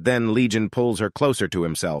 But then Legion pulls her closer to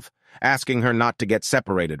himself, asking her not to get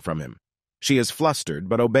separated from him. She is flustered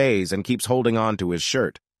but obeys and keeps holding on to his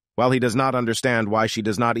shirt, while he does not understand why she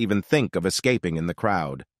does not even think of escaping in the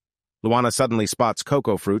crowd. Luana suddenly spots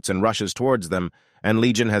cocoa fruits and rushes towards them, and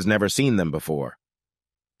Legion has never seen them before.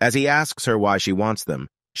 As he asks her why she wants them,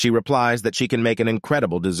 she replies that she can make an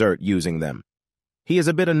incredible dessert using them. He is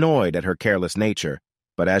a bit annoyed at her careless nature,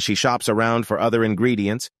 but as she shops around for other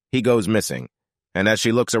ingredients, he goes missing. And as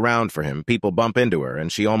she looks around for him, people bump into her,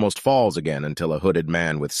 and she almost falls again until a hooded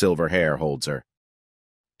man with silver hair holds her.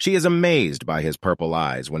 She is amazed by his purple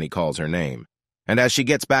eyes when he calls her name, and as she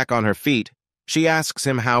gets back on her feet, she asks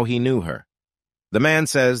him how he knew her. The man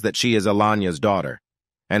says that she is Alanya's daughter,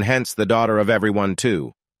 and hence the daughter of everyone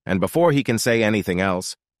too, and before he can say anything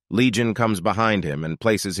else, Legion comes behind him and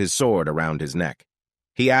places his sword around his neck.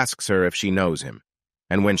 He asks her if she knows him,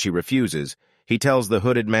 and when she refuses, he tells the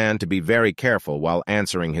hooded man to be very careful while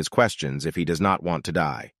answering his questions if he does not want to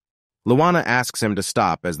die. Luana asks him to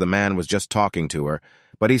stop as the man was just talking to her,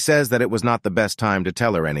 but he says that it was not the best time to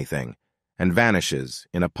tell her anything, and vanishes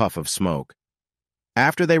in a puff of smoke.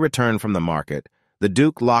 After they return from the market, the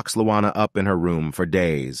Duke locks Luana up in her room for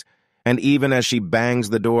days, and even as she bangs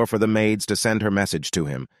the door for the maids to send her message to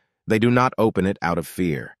him, they do not open it out of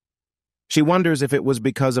fear. She wonders if it was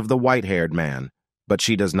because of the white-haired man, but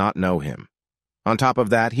she does not know him. On top of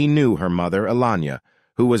that, he knew her mother, Alanya,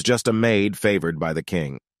 who was just a maid favored by the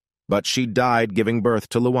king. But she died giving birth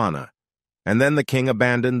to Luana. And then the king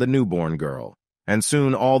abandoned the newborn girl, and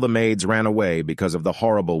soon all the maids ran away because of the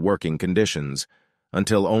horrible working conditions,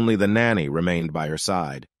 until only the nanny remained by her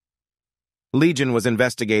side. Legion was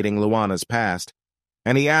investigating Luana's past,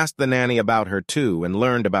 and he asked the nanny about her too and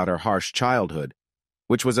learned about her harsh childhood,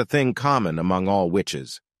 which was a thing common among all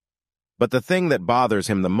witches. But the thing that bothers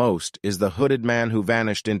him the most is the hooded man who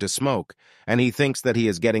vanished into smoke, and he thinks that he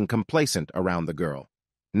is getting complacent around the girl.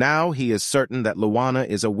 Now he is certain that Luana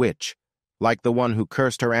is a witch, like the one who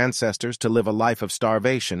cursed her ancestors to live a life of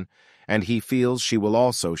starvation, and he feels she will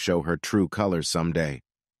also show her true colors someday.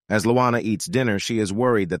 As Luana eats dinner, she is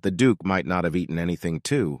worried that the Duke might not have eaten anything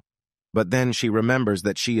too. But then she remembers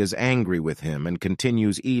that she is angry with him and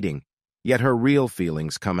continues eating, yet her real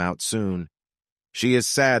feelings come out soon. She is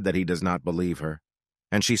sad that he does not believe her,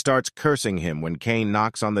 and she starts cursing him when Kane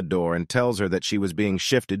knocks on the door and tells her that she was being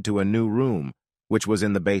shifted to a new room, which was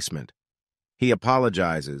in the basement. He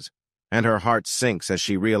apologizes, and her heart sinks as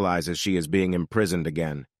she realizes she is being imprisoned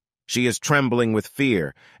again. She is trembling with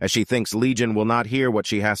fear as she thinks Legion will not hear what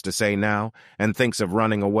she has to say now and thinks of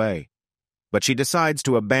running away. But she decides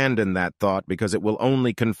to abandon that thought because it will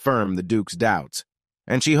only confirm the Duke's doubts,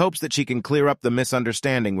 and she hopes that she can clear up the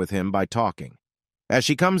misunderstanding with him by talking. As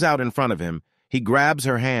she comes out in front of him, he grabs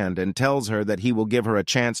her hand and tells her that he will give her a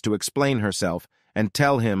chance to explain herself and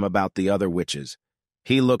tell him about the other witches.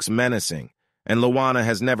 He looks menacing, and Luana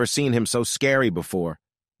has never seen him so scary before,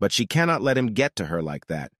 but she cannot let him get to her like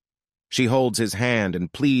that. She holds his hand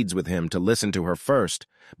and pleads with him to listen to her first,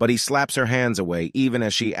 but he slaps her hands away even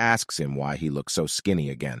as she asks him why he looks so skinny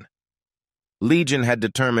again. Legion had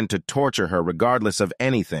determined to torture her regardless of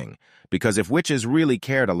anything, because if witches really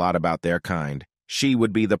cared a lot about their kind, she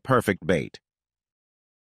would be the perfect bait.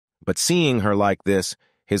 But seeing her like this,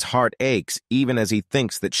 his heart aches even as he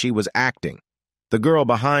thinks that she was acting. The girl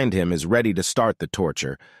behind him is ready to start the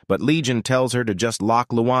torture, but Legion tells her to just lock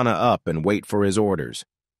Luana up and wait for his orders.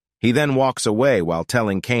 He then walks away while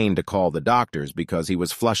telling Kane to call the doctors because he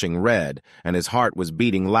was flushing red and his heart was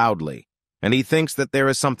beating loudly, and he thinks that there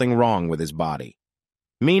is something wrong with his body.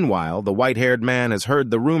 Meanwhile, the white-haired man has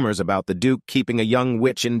heard the rumors about the Duke keeping a young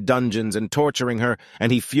witch in dungeons and torturing her,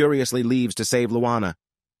 and he furiously leaves to save Luana.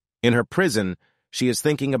 In her prison, she is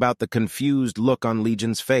thinking about the confused look on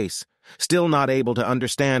Legion's face, still not able to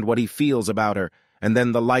understand what he feels about her, and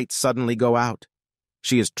then the lights suddenly go out.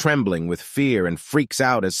 She is trembling with fear and freaks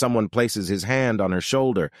out as someone places his hand on her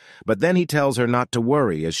shoulder, but then he tells her not to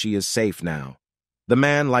worry as she is safe now. The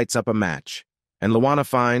man lights up a match, and Luana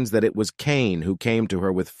finds that it was Kane who came to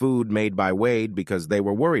her with food made by Wade because they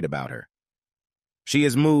were worried about her. She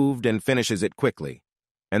is moved and finishes it quickly.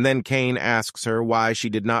 And then Kane asks her why she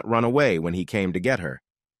did not run away when he came to get her,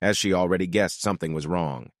 as she already guessed something was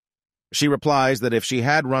wrong. She replies that if she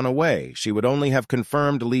had run away, she would only have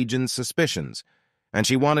confirmed Legion's suspicions, and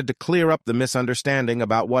she wanted to clear up the misunderstanding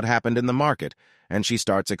about what happened in the market, and she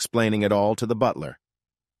starts explaining it all to the butler.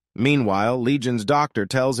 Meanwhile, Legion's doctor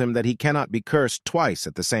tells him that he cannot be cursed twice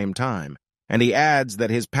at the same time, and he adds that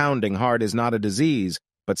his pounding heart is not a disease,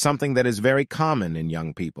 but something that is very common in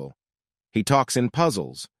young people. He talks in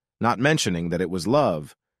puzzles, not mentioning that it was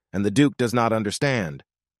love, and the Duke does not understand.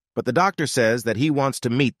 But the doctor says that he wants to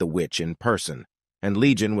meet the witch in person, and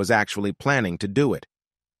Legion was actually planning to do it.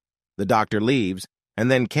 The doctor leaves,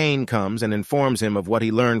 and then Kane comes and informs him of what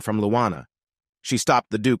he learned from Luana. She stopped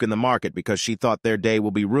the Duke in the market because she thought their day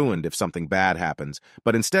will be ruined if something bad happens,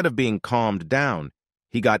 but instead of being calmed down,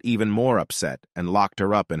 he got even more upset and locked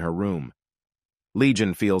her up in her room.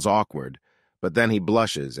 Legion feels awkward, but then he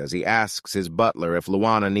blushes as he asks his butler if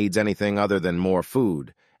Luana needs anything other than more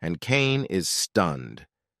food, and Kane is stunned.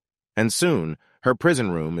 And soon, her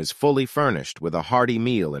prison room is fully furnished with a hearty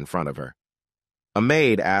meal in front of her. A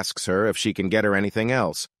maid asks her if she can get her anything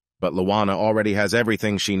else, but Luana already has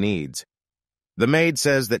everything she needs. The maid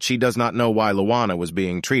says that she does not know why Luana was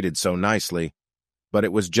being treated so nicely, but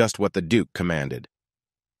it was just what the Duke commanded.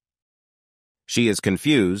 She is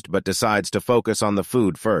confused but decides to focus on the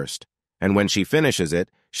food first, and when she finishes it,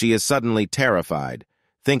 she is suddenly terrified,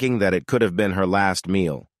 thinking that it could have been her last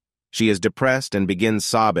meal. She is depressed and begins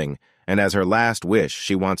sobbing, and as her last wish,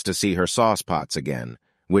 she wants to see her sauce pots again,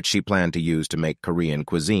 which she planned to use to make Korean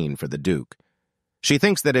cuisine for the Duke. She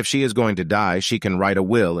thinks that if she is going to die, she can write a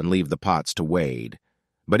will and leave the pots to Wade.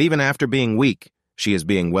 But even after being weak, she is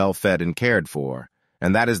being well fed and cared for,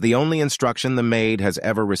 and that is the only instruction the maid has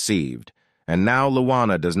ever received, and now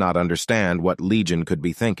Luana does not understand what Legion could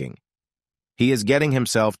be thinking. He is getting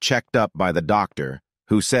himself checked up by the doctor,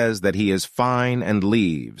 who says that he is fine and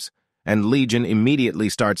leaves, and Legion immediately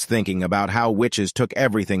starts thinking about how witches took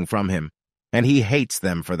everything from him, and he hates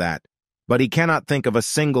them for that. But he cannot think of a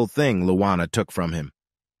single thing Luana took from him.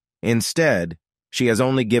 Instead, she has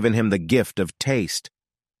only given him the gift of taste.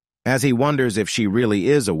 As he wonders if she really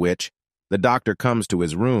is a witch, the doctor comes to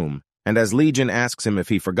his room, and as Legion asks him if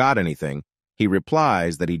he forgot anything, he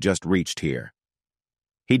replies that he just reached here.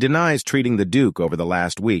 He denies treating the Duke over the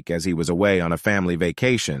last week as he was away on a family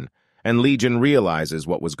vacation, and Legion realizes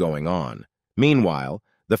what was going on. Meanwhile,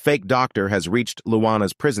 the fake doctor has reached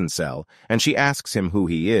Luana's prison cell, and she asks him who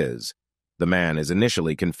he is. The man is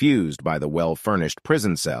initially confused by the well-furnished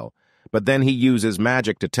prison cell, but then he uses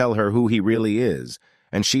magic to tell her who he really is,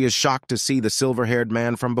 and she is shocked to see the silver-haired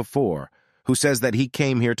man from before, who says that he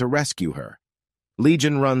came here to rescue her.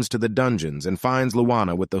 Legion runs to the dungeons and finds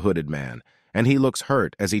Luana with the hooded man, and he looks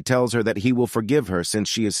hurt as he tells her that he will forgive her since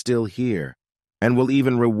she is still here, and will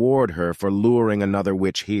even reward her for luring another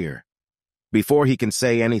witch here. Before he can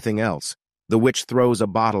say anything else, the witch throws a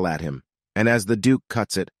bottle at him, and as the Duke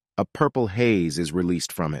cuts it, a purple haze is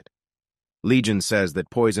released from it. Legion says that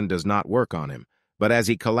poison does not work on him, but as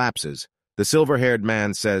he collapses, the silver-haired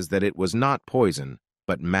man says that it was not poison,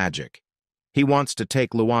 but magic. He wants to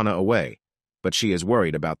take Luana away, but she is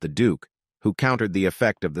worried about the Duke, who countered the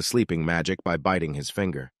effect of the sleeping magic by biting his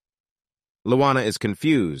finger. Luana is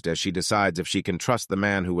confused as she decides if she can trust the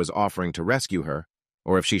man who was offering to rescue her,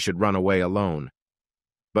 or if she should run away alone.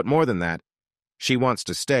 But more than that, she wants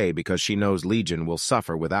to stay because she knows Legion will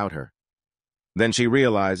suffer without her. Then she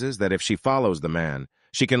realizes that if she follows the man,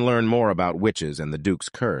 she can learn more about witches and the Duke's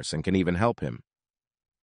curse and can even help him.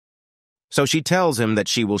 So she tells him that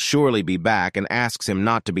she will surely be back and asks him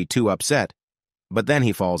not to be too upset, but then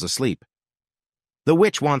he falls asleep. The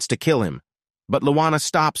witch wants to kill him, but Luana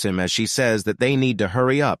stops him as she says that they need to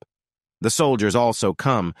hurry up. The soldiers also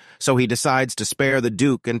come, so he decides to spare the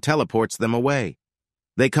Duke and teleports them away.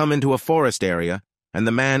 They come into a forest area, and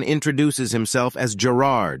the man introduces himself as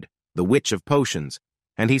Gerard, the Witch of Potions,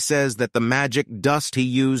 and he says that the magic dust he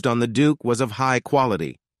used on the Duke was of high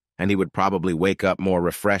quality, and he would probably wake up more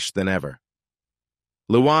refreshed than ever.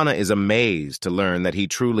 Luana is amazed to learn that he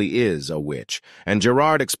truly is a witch, and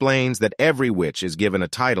Gerard explains that every witch is given a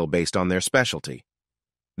title based on their specialty.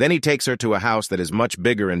 Then he takes her to a house that is much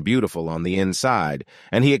bigger and beautiful on the inside,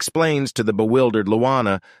 and he explains to the bewildered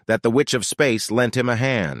Luana that the Witch of Space lent him a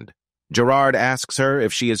hand. Gerard asks her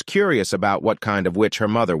if she is curious about what kind of witch her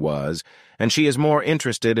mother was, and she is more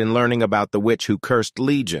interested in learning about the witch who cursed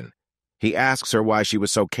Legion. He asks her why she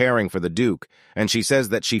was so caring for the Duke, and she says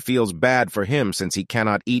that she feels bad for him since he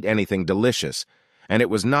cannot eat anything delicious, and it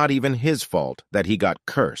was not even his fault that he got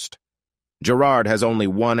cursed. Gerard has only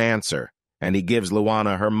one answer, and he gives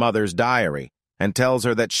Luana her mother's diary, and tells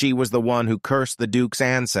her that she was the one who cursed the Duke's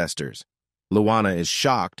ancestors. Luana is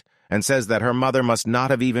shocked and says that her mother must not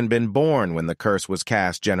have even been born when the curse was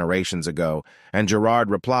cast generations ago, and Gerard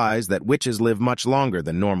replies that witches live much longer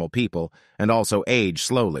than normal people and also age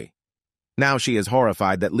slowly. Now she is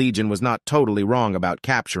horrified that Legion was not totally wrong about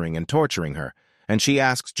capturing and torturing her, and she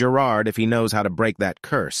asks Gerard if he knows how to break that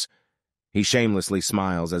curse. He shamelessly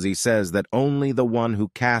smiles as he says that only the one who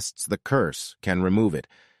casts the curse can remove it,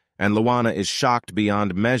 and Luana is shocked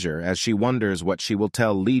beyond measure as she wonders what she will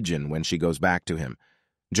tell Legion when she goes back to him.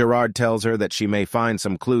 Gerard tells her that she may find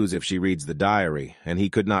some clues if she reads the diary, and he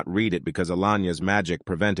could not read it because Alania's magic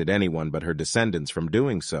prevented anyone but her descendants from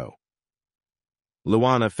doing so.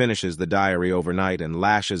 Luana finishes the diary overnight and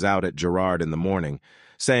lashes out at Gerard in the morning,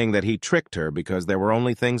 saying that he tricked her because there were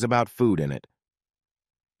only things about food in it.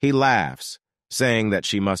 He laughs, saying that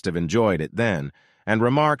she must have enjoyed it then, and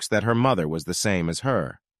remarks that her mother was the same as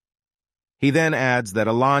her. He then adds that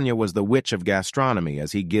Alania was the witch of gastronomy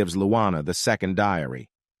as he gives Luana the second diary.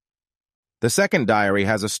 The second diary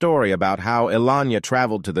has a story about how Alania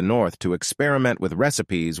traveled to the north to experiment with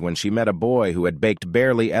recipes when she met a boy who had baked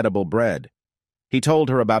barely edible bread. He told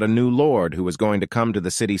her about a new lord who was going to come to the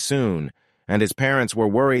city soon, and his parents were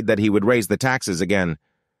worried that he would raise the taxes again.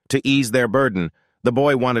 To ease their burden, the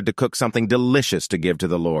boy wanted to cook something delicious to give to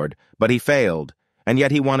the lord, but he failed, and yet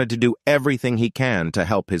he wanted to do everything he can to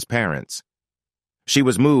help his parents. She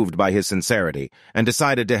was moved by his sincerity and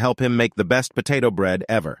decided to help him make the best potato bread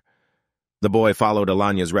ever. The boy followed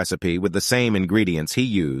Alania's recipe with the same ingredients he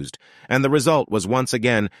used, and the result was once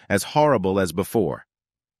again as horrible as before.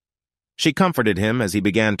 She comforted him as he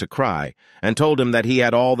began to cry and told him that he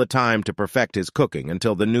had all the time to perfect his cooking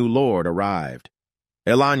until the new lord arrived.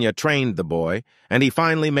 Alania trained the boy, and he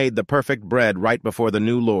finally made the perfect bread right before the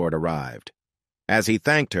new lord arrived. As he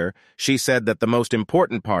thanked her, she said that the most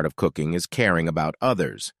important part of cooking is caring about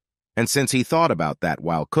others, and since he thought about that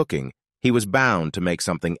while cooking, he was bound to make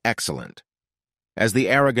something excellent. As the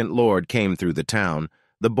arrogant lord came through the town,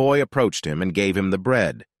 the boy approached him and gave him the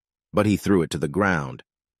bread, but he threw it to the ground,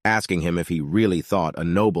 asking him if he really thought a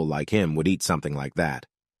noble like him would eat something like that.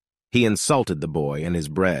 He insulted the boy and his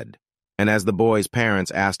bread, and as the boy's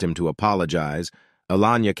parents asked him to apologize,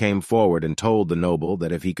 Alania came forward and told the noble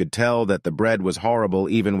that if he could tell that the bread was horrible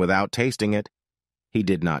even without tasting it, he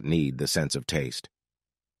did not need the sense of taste.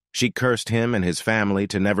 She cursed him and his family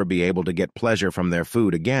to never be able to get pleasure from their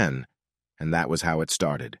food again, and that was how it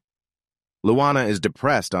started. Luana is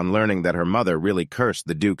depressed on learning that her mother really cursed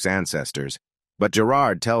the Duke's ancestors, but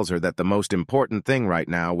Gerard tells her that the most important thing right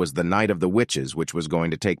now was the Night of the Witches, which was going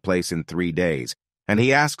to take place in 3 days, and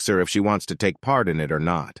he asks her if she wants to take part in it or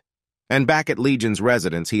not. And back at Legion's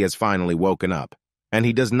residence, he has finally woken up, and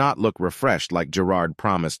he does not look refreshed like Gerard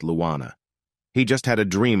promised Luana. He just had a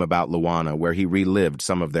dream about Luana where he relived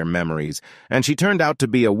some of their memories, and she turned out to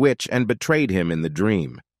be a witch and betrayed him in the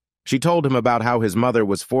dream. She told him about how his mother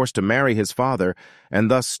was forced to marry his father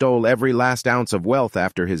and thus stole every last ounce of wealth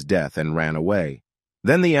after his death and ran away.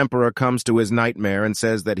 Then the emperor comes to his nightmare and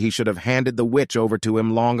says that he should have handed the witch over to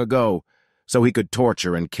him long ago so he could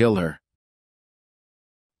torture and kill her.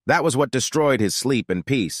 That was what destroyed his sleep and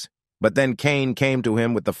peace, but then Cain came to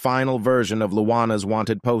him with the final version of Luana's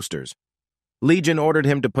wanted posters. Legion ordered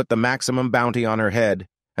him to put the maximum bounty on her head,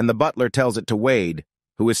 and the butler tells it to Wade,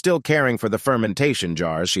 who is still caring for the fermentation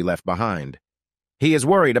jars she left behind. He is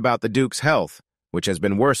worried about the Duke's health, which has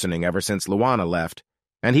been worsening ever since Luana left,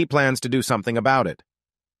 and he plans to do something about it.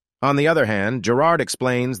 On the other hand, Gerard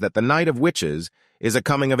explains that the Night of Witches is a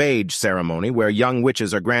coming-of-age ceremony where young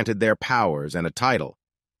witches are granted their powers and a title,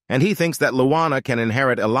 and he thinks that Luana can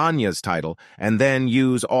inherit Alania's title and then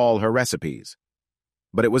use all her recipes.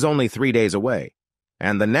 But it was only 3 days away,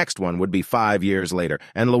 and the next one would be 5 years later,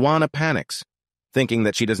 and Luana panics, thinking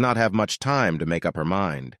that she does not have much time to make up her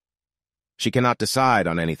mind. She cannot decide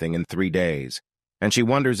on anything in 3 days, and she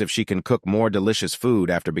wonders if she can cook more delicious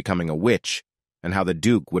food after becoming a witch, and how the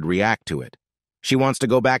Duke would react to it. She wants to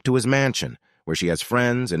go back to his mansion, where she has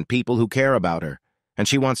friends and people who care about her, and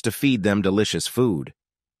she wants to feed them delicious food.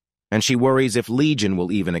 And she worries if Legion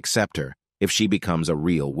will even accept her if she becomes a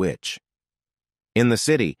real witch. In the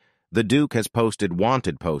city, the Duke has posted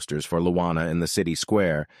wanted posters for Luana in the city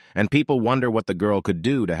square, and people wonder what the girl could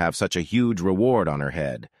do to have such a huge reward on her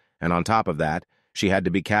head, and on top of that, she had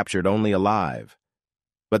to be captured only alive.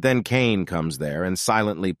 But then Cain comes there and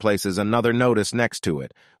silently places another notice next to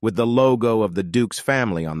it, with the logo of the Duke's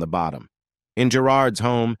family on the bottom. In Gerard's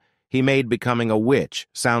home, he made becoming a witch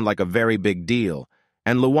sound like a very big deal,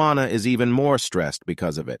 and Luana is even more stressed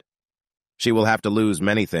because of it. She will have to lose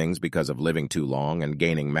many things because of living too long and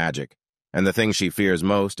gaining magic, and the thing she fears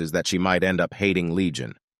most is that she might end up hating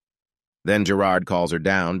Legion. Then Gerard calls her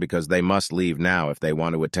down because they must leave now if they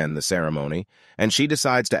want to attend the ceremony, and she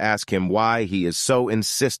decides to ask him why he is so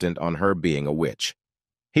insistent on her being a witch.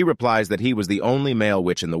 He replies that he was the only male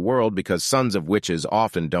witch in the world because sons of witches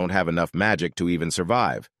often don't have enough magic to even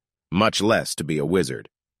survive, much less to be a wizard.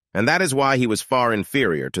 And that is why he was far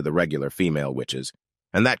inferior to the regular female witches,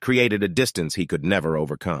 and that created a distance he could never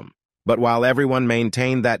overcome. But while everyone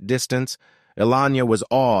maintained that distance, Ilanya was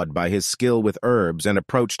awed by his skill with herbs and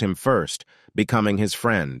approached him first, becoming his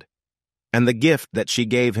friend. And the gift that she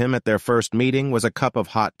gave him at their first meeting was a cup of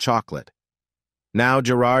hot chocolate. Now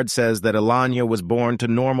Gerard says that Ilanya was born to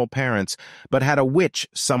normal parents, but had a witch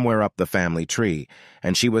somewhere up the family tree,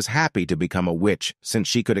 and she was happy to become a witch since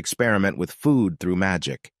she could experiment with food through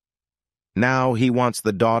magic. Now he wants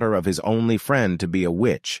the daughter of his only friend to be a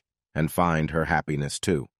witch and find her happiness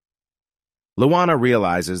too. Luana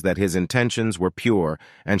realizes that his intentions were pure,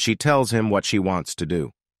 and she tells him what she wants to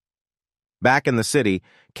do. Back in the city,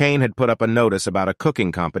 Kane had put up a notice about a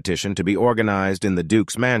cooking competition to be organized in the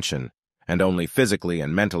Duke's mansion, and only physically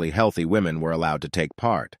and mentally healthy women were allowed to take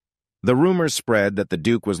part. The rumors spread that the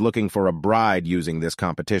Duke was looking for a bride using this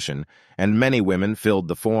competition, and many women filled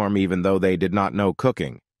the form even though they did not know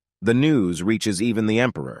cooking. The news reaches even the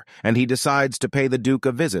Emperor, and he decides to pay the Duke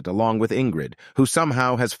a visit along with Ingrid, who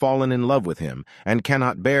somehow has fallen in love with him and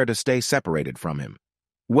cannot bear to stay separated from him.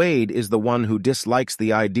 Wade is the one who dislikes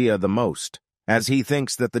the idea the most, as he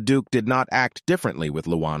thinks that the Duke did not act differently with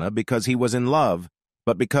Luana because he was in love,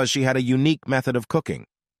 but because she had a unique method of cooking.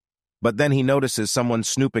 But then he notices someone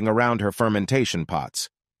snooping around her fermentation pots,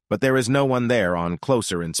 but there is no one there on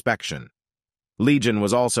closer inspection. Legion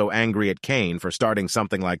was also angry at Kane for starting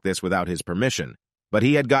something like this without his permission, but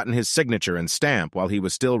he had gotten his signature and stamp while he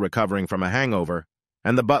was still recovering from a hangover,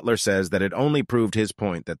 and the butler says that it only proved his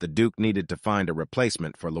point that the Duke needed to find a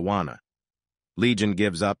replacement for Luana. Legion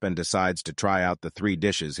gives up and decides to try out the 3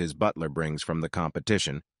 dishes his butler brings from the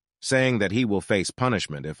competition, saying that he will face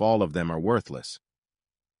punishment if all of them are worthless.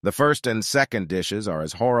 The first and second dishes are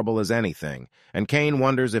as horrible as anything, and Kane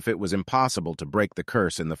wonders if it was impossible to break the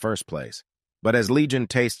curse in the first place. But as Legion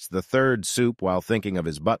tastes the 3rd soup while thinking of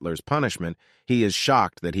his butler's punishment, he is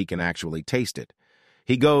shocked that he can actually taste it.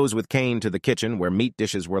 He goes with Kane to the kitchen where meat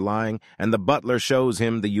dishes were lying, and the butler shows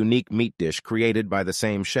him the unique meat dish created by the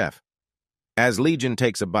same chef. As Legion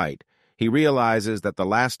takes a bite, he realizes that the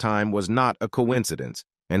last time was not a coincidence,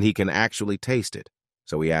 and he can actually taste it.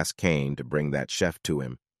 So he asks Kane to bring that chef to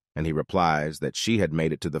him, and he replies that she had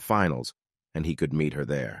made it to the finals, and he could meet her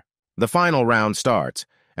there. The final round starts,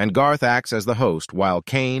 and Garth acts as the host while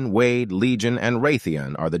Kane, Wade, Legion, and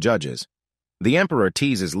Raytheon are the judges. The Emperor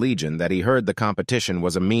teases Legion that he heard the competition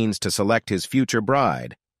was a means to select his future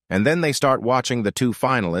bride, and then they start watching the 2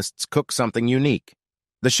 finalists cook something unique.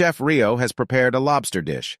 The chef Rio has prepared a lobster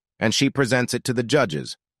dish, and she presents it to the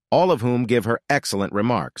judges, all of whom give her excellent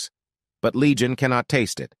remarks. But Legion cannot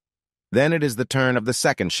taste it. Then it is the turn of the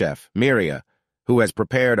second chef, Miria, who has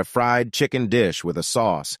prepared a fried chicken dish with a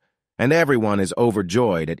sauce, and everyone is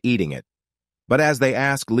overjoyed at eating it. But as they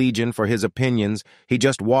ask Legion for his opinions, he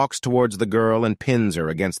just walks towards the girl and pins her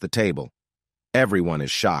against the table. Everyone is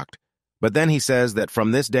shocked, but then he says that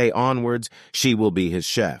from this day onwards, she will be his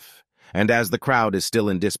chef. And as the crowd is still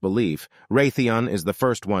in disbelief, Raytheon is the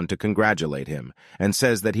first one to congratulate him, and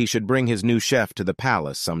says that he should bring his new chef to the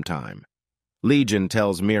palace sometime. Legion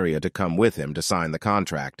tells Miria to come with him to sign the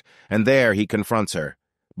contract, and there he confronts her,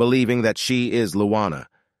 believing that she is Luana.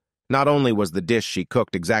 Not only was the dish she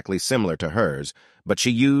cooked exactly similar to hers, but she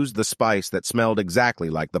used the spice that smelled exactly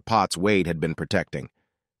like the pots Wade had been protecting.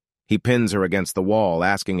 He pins her against the wall,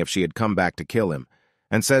 asking if she had come back to kill him,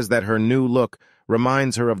 and says that her new look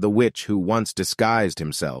reminds her of the witch who once disguised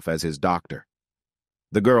himself as his doctor.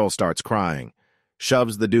 The girl starts crying,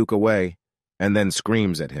 shoves the Duke away, and then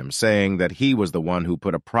screams at him, saying that he was the one who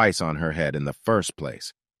put a price on her head in the first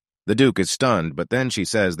place. The Duke is stunned, but then she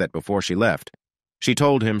says that before she left, she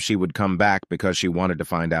told him she would come back because she wanted to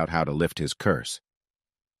find out how to lift his curse.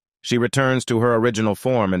 She returns to her original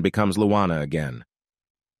form and becomes Luana again.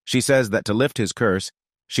 She says that to lift his curse,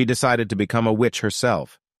 she decided to become a witch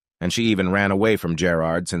herself, and she even ran away from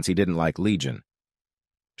Gerard since he didn't like Legion.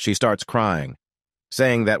 She starts crying,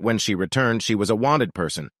 saying that when she returned she was a wanted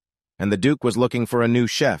person, and the Duke was looking for a new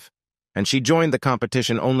chef, and she joined the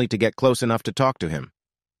competition only to get close enough to talk to him.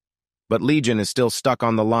 But Legion is still stuck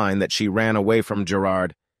on the line that she ran away from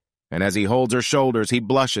Gerard, and as he holds her shoulders, he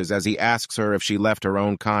blushes as he asks her if she left her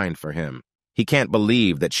own kind for him. He can't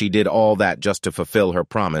believe that she did all that just to fulfill her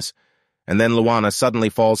promise, and then Luana suddenly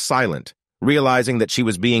falls silent, realizing that she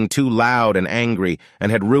was being too loud and angry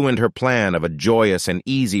and had ruined her plan of a joyous and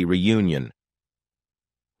easy reunion.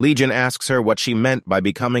 Legion asks her what she meant by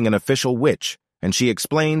becoming an official witch, and she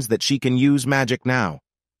explains that she can use magic now.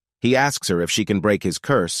 He asks her if she can break his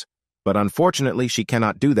curse, but unfortunately she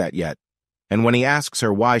cannot do that yet, and when he asks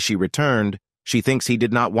her why she returned, she thinks he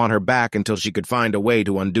did not want her back until she could find a way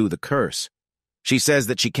to undo the curse. She says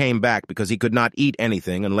that she came back because he could not eat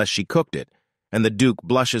anything unless she cooked it, and the Duke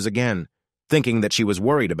blushes again, thinking that she was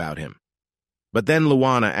worried about him. But then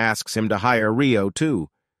Luana asks him to hire Rio too,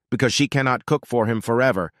 because she cannot cook for him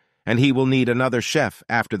forever, and he will need another chef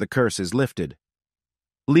after the curse is lifted.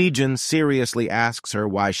 Legion seriously asks her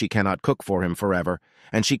why she cannot cook for him forever,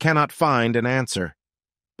 and she cannot find an answer.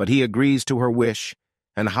 But he agrees to her wish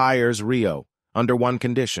and hires Rio, under one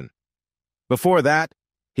condition. Before that,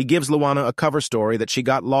 he gives Luana a cover story that she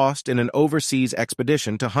got lost in an overseas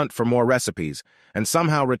expedition to hunt for more recipes and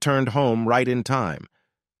somehow returned home right in time.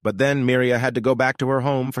 But then Miria had to go back to her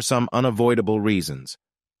home for some unavoidable reasons.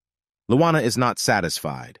 Luana is not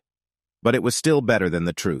satisfied, but it was still better than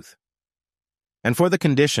the truth. And for the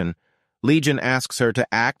condition, Legion asks her to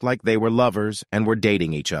act like they were lovers and were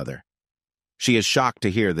dating each other. She is shocked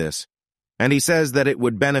to hear this, and he says that it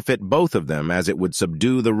would benefit both of them as it would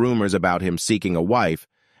subdue the rumors about him seeking a wife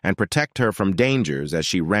and protect her from dangers as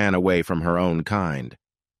she ran away from her own kind.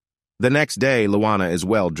 The next day, Luana is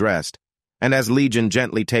well dressed, and as Legion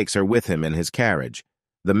gently takes her with him in his carriage,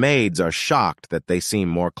 the maids are shocked that they seem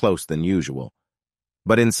more close than usual.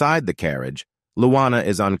 But inside the carriage, Luana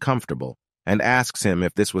is uncomfortable and asks him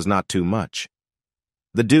if this was not too much.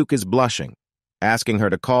 The Duke is blushing, asking her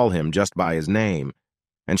to call him just by his name,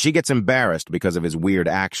 and she gets embarrassed because of his weird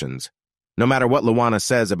actions. No matter what Luana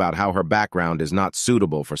says about how her background is not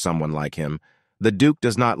suitable for someone like him, the Duke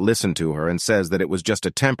does not listen to her and says that it was just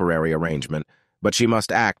a temporary arrangement, but she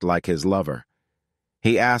must act like his lover.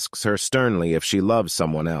 He asks her sternly if she loves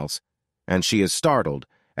someone else, and she is startled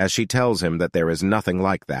as she tells him that there is nothing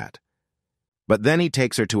like that. But then he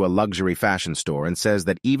takes her to a luxury fashion store and says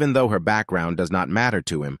that even though her background does not matter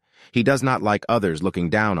to him, he does not like others looking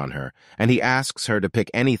down on her, and he asks her to pick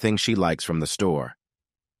anything she likes from the store.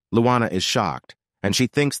 Luana is shocked, and she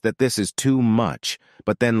thinks that this is too much,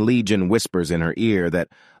 but then Legion whispers in her ear that,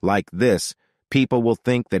 like this, people will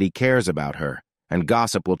think that he cares about her, and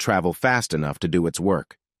gossip will travel fast enough to do its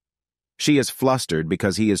work. She is flustered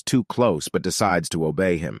because he is too close but decides to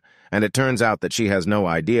obey him, and it turns out that she has no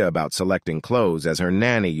idea about selecting clothes as her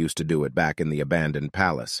nanny used to do it back in the abandoned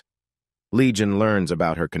palace. Legion learns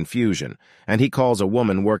about her confusion, and he calls a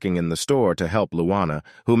woman working in the store to help Luana,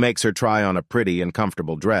 who makes her try on a pretty and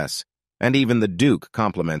comfortable dress, and even the Duke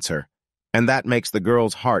compliments her, and that makes the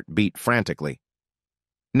girl's heart beat frantically.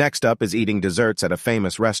 Next up is eating desserts at a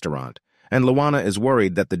famous restaurant, and Luana is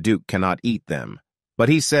worried that the Duke cannot eat them, but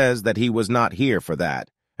he says that he was not here for that,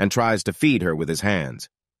 and tries to feed her with his hands.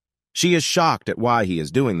 She is shocked at why he is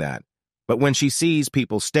doing that, but when she sees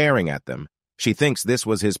people staring at them, she thinks this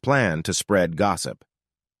was his plan to spread gossip.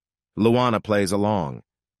 Luana plays along,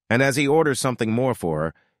 and as he orders something more for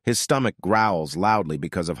her, his stomach growls loudly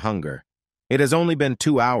because of hunger. It has only been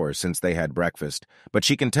 2 hours since they had breakfast, but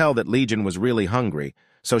she can tell that Legion was really hungry,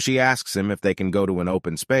 so she asks him if they can go to an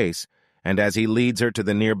open space, and as he leads her to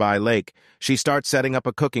the nearby lake, she starts setting up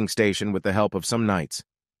a cooking station with the help of some knights.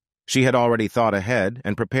 She had already thought ahead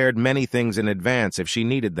and prepared many things in advance if she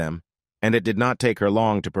needed them, and it did not take her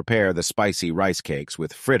long to prepare the spicy rice cakes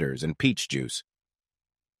with fritters and peach juice.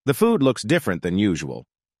 The food looks different than usual,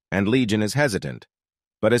 and Legion is hesitant,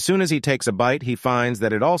 but as soon as he takes a bite, he finds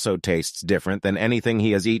that it also tastes different than anything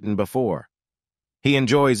he has eaten before. He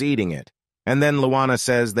enjoys eating it, and then Luana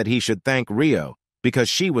says that he should thank Rio because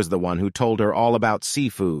she was the one who told her all about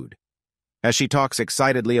seafood. As she talks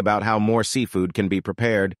excitedly about how more seafood can be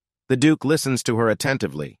prepared, the Duke listens to her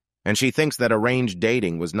attentively, and she thinks that arranged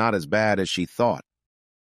dating was not as bad as she thought.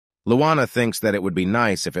 Luana thinks that it would be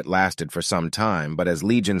nice if it lasted for some time, but as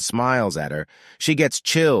Legion smiles at her, she gets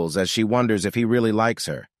chills as she wonders if he really likes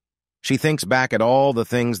her. She thinks back at all the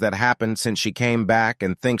things that happened since she came back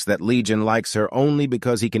and thinks that Legion likes her only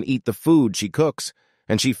because he can eat the food she cooks,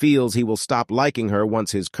 and she feels he will stop liking her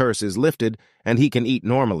once his curse is lifted and he can eat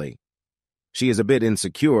normally. She is a bit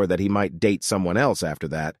insecure that he might date someone else after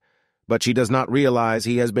that, but she does not realize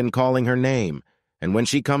he has been calling her name, and when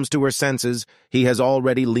she comes to her senses, he has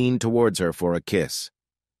already leaned towards her for a kiss.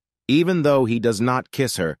 Even though he does not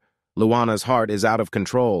kiss her, Luana's heart is out of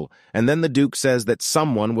control, and then the Duke says that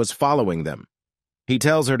someone was following them. He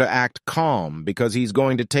tells her to act calm because he's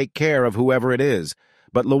going to take care of whoever it is,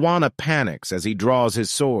 but Luana panics as he draws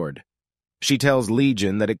his sword. She tells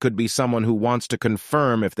Legion that it could be someone who wants to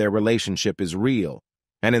confirm if their relationship is real,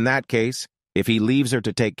 and in that case, if he leaves her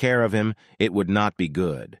to take care of him, it would not be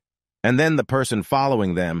good. And then the person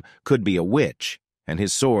following them could be a witch, and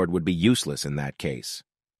his sword would be useless in that case.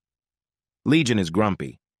 Legion is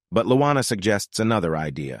grumpy, but Luana suggests another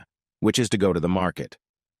idea, which is to go to the market.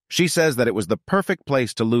 She says that it was the perfect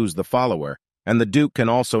place to lose the follower, and the Duke can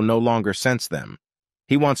also no longer sense them.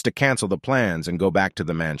 He wants to cancel the plans and go back to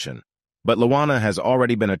the mansion. But Luana has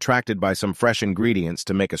already been attracted by some fresh ingredients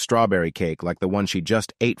to make a strawberry cake like the one she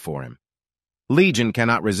just ate for him. Legion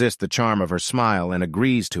cannot resist the charm of her smile and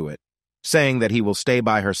agrees to it, saying that he will stay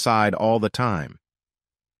by her side all the time.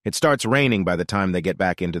 It starts raining by the time they get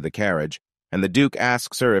back into the carriage, and the Duke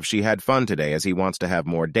asks her if she had fun today as he wants to have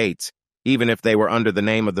more dates, even if they were under the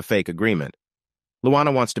name of the fake agreement.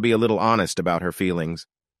 Luana wants to be a little honest about her feelings,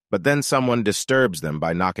 but then someone disturbs them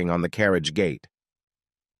by knocking on the carriage gate.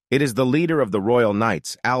 It is the leader of the Royal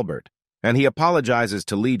Knights, Albert, and he apologizes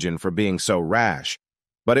to Legion for being so rash,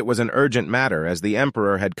 but it was an urgent matter as the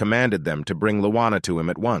Emperor had commanded them to bring Luana to him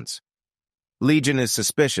at once. Legion is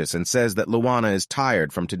suspicious and says that Luana is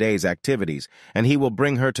tired from today's activities and he will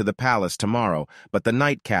bring her to the palace tomorrow, but the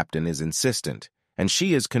Knight Captain is insistent, and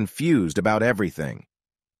she is confused about everything.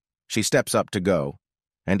 She steps up to go,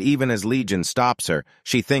 and even as Legion stops her,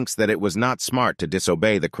 she thinks that it was not smart to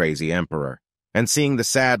disobey the crazy Emperor. And seeing the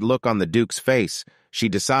sad look on the Duke's face, she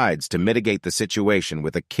decides to mitigate the situation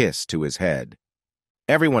with a kiss to his head.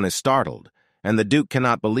 Everyone is startled, and the Duke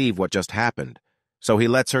cannot believe what just happened, so he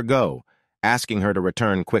lets her go, asking her to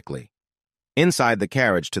return quickly. Inside the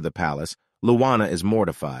carriage to the palace, Luana is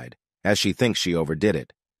mortified, as she thinks she overdid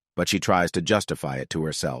it, but she tries to justify it to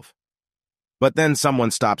herself. But then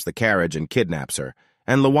someone stops the carriage and kidnaps her,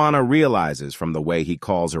 and Luana realizes from the way he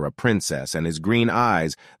calls her a princess and his green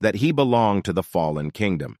eyes that he belonged to the fallen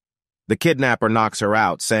kingdom. The kidnapper knocks her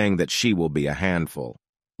out, saying that she will be a handful.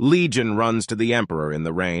 Legion runs to the Emperor in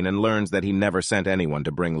the rain and learns that he never sent anyone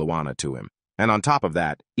to bring Luana to him, and on top of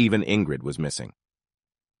that, even Ingrid was missing.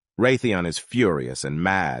 Raytheon is furious and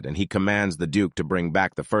mad, and he commands the Duke to bring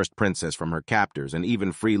back the first princess from her captors and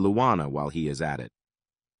even free Luana while he is at it.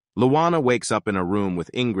 Luana wakes up in a room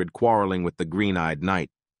with Ingrid quarreling with the green-eyed knight,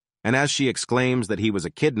 and as she exclaims that he was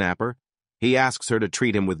a kidnapper, he asks her to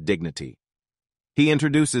treat him with dignity. He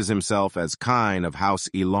introduces himself as Kine of House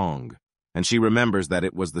Ilong, and she remembers that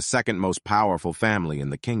it was the second most powerful family in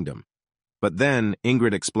the kingdom. But then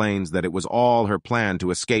Ingrid explains that it was all her plan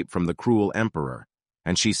to escape from the cruel emperor,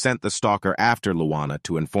 and she sent the stalker after Luana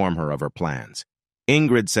to inform her of her plans.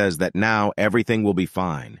 Ingrid says that now everything will be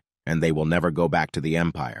fine, and they will never go back to the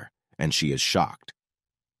Empire, and she is shocked.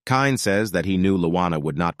 Kine says that he knew Luana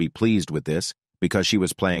would not be pleased with this because she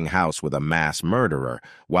was playing house with a mass murderer,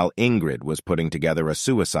 while Ingrid was putting together a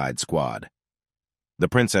suicide squad. The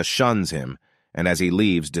princess shuns him, and as he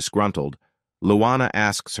leaves disgruntled, Luana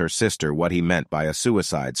asks her sister what he meant by a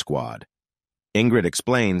suicide squad. Ingrid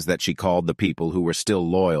explains that she called the people who were still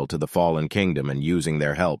loyal to the fallen kingdom and using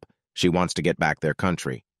their help. She wants to get back their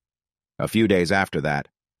country. A few days after that,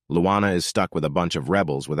 Luana is stuck with a bunch of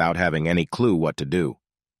rebels without having any clue what to do,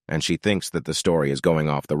 and she thinks that the story is going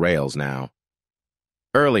off the rails now.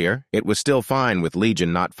 Earlier, it was still fine with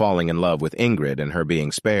Legion not falling in love with Ingrid and her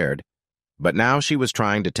being spared, but now she was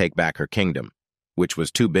trying to take back her kingdom, which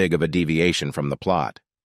was too big of a deviation from the plot.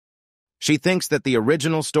 She thinks that the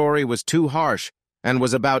original story was too harsh and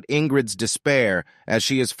was about Ingrid's despair as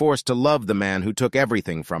she is forced to love the man who took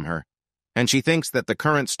everything from her, and she thinks that the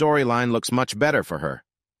current storyline looks much better for her.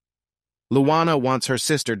 Luana wants her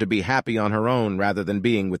sister to be happy on her own rather than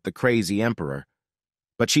being with the crazy emperor,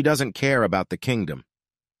 but she doesn't care about the kingdom.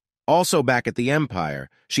 Also back at the Empire,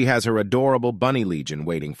 she has her adorable bunny legion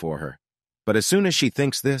waiting for her. But as soon as she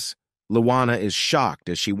thinks this, Luana is shocked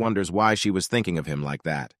as she wonders why she was thinking of him like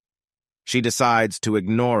that. She decides to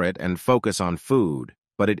ignore it and focus on food,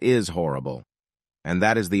 but it is horrible, and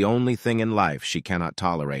that is the only thing in life she cannot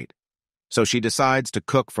tolerate. So she decides to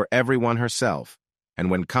cook for everyone herself, and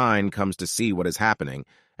when Kine comes to see what is happening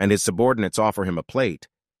and his subordinates offer him a plate,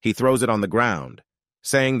 he throws it on the ground,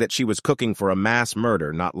 saying that she was cooking for a mass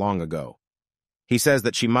murder not long ago. He says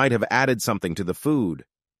that she might have added something to the food,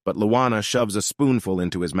 but Luana shoves a spoonful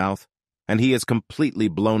into his mouth, and he is completely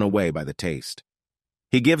blown away by the taste.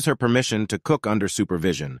 He gives her permission to cook under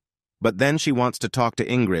supervision, but then she wants to talk to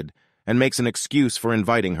Ingrid and makes an excuse for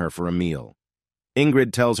inviting her for a meal.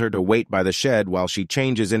 Ingrid tells her to wait by the shed while she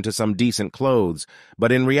changes into some decent clothes,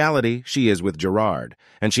 but in reality, she is with Gerard,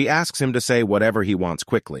 and she asks him to say whatever he wants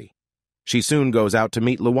quickly. She soon goes out to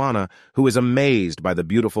meet Luana, who is amazed by the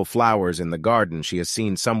beautiful flowers in the garden she has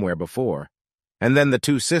seen somewhere before. and then the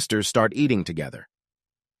two sisters start eating together.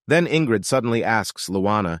 Then Ingrid suddenly asks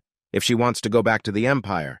Luana if she wants to go back to the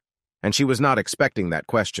Empire, and she was not expecting that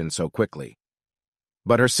question so quickly.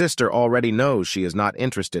 But her sister already knows she is not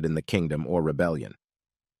interested in the kingdom or rebellion.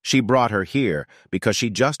 She brought her here because she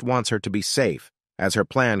just wants her to be safe, as her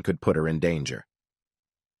plan could put her in danger.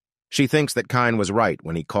 She thinks that Kine was right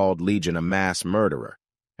when he called Legion a mass murderer,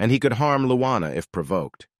 and he could harm Luana if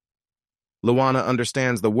provoked. Luana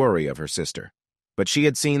understands the worry of her sister, but she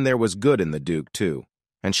had seen there was good in the Duke too,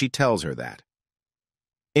 and she tells her that.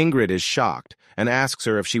 Ingrid is shocked and asks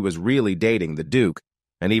her if she was really dating the Duke,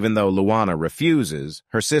 and even though Luana refuses,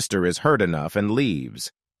 her sister is hurt enough and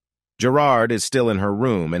leaves. Gerard is still in her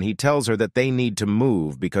room, and he tells her that they need to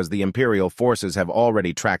move because the Imperial forces have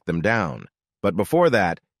already tracked them down. But before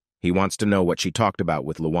that, he wants to know what she talked about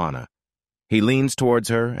with Luana. He leans towards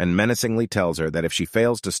her and menacingly tells her that if she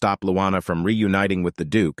fails to stop Luana from reuniting with the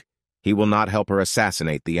Duke, he will not help her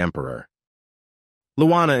assassinate the Emperor.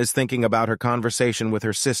 Luana is thinking about her conversation with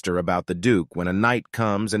her sister about the Duke when a knight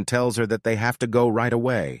comes and tells her that they have to go right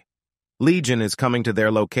away. Legion is coming to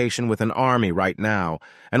their location with an army right now,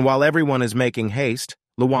 and while everyone is making haste,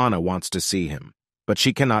 Luana wants to see him. But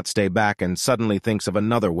she cannot stay back and suddenly thinks of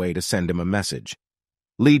another way to send him a message.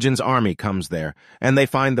 Legion's army comes there, and they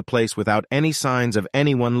find the place without any signs of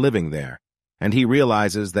anyone living there, and he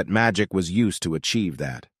realizes that magic was used to achieve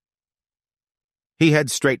that. He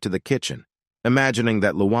heads straight to the kitchen, imagining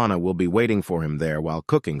that Luana will be waiting for him there while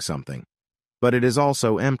cooking something, but it is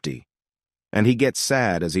also empty, and he gets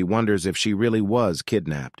sad as he wonders if she really was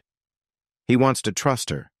kidnapped. He wants to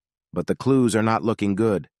trust her, but the clues are not looking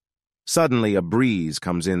good. Suddenly, a breeze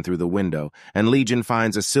comes in through the window, and Legion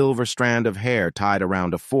finds a silver strand of hair tied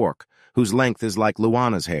around a fork, whose length is like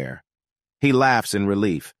Luana's hair. He laughs in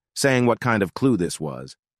relief, saying what kind of clue this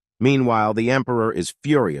was. Meanwhile, the Emperor is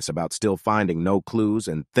furious about still finding no clues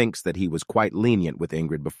and thinks that he was quite lenient with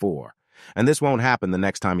Ingrid before, and this won't happen the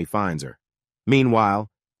next time he finds her. Meanwhile,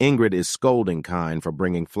 Ingrid is scolding Kine for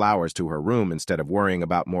bringing flowers to her room instead of worrying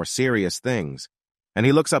about more serious things, and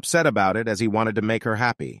he looks upset about it as he wanted to make her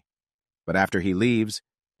happy. But after he leaves,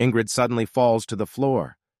 Ingrid suddenly falls to the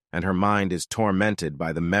floor, and her mind is tormented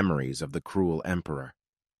by the memories of the cruel Emperor.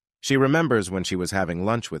 She remembers when she was having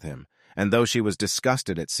lunch with him, and though she was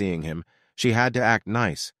disgusted at seeing him, she had to act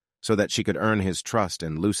nice so that she could earn his trust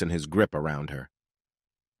and loosen his grip around her.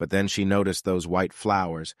 But then she noticed those white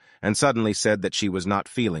flowers and suddenly said that she was not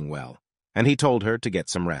feeling well, and he told her to get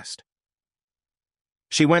some rest.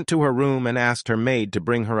 She went to her room and asked her maid to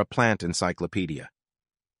bring her a plant encyclopedia.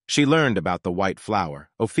 She learned about the white flower,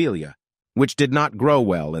 Ophelia, which did not grow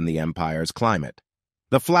well in the Empire's climate.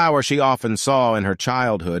 The flower she often saw in her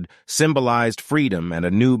childhood symbolized freedom and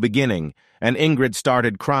a new beginning, and Ingrid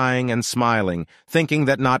started crying and smiling, thinking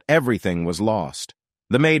that not everything was lost.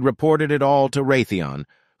 The maid reported it all to Raytheon,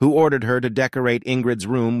 who ordered her to decorate Ingrid's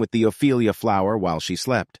room with the Ophelia flower while she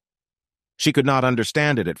slept. She could not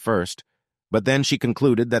understand it at first, but then she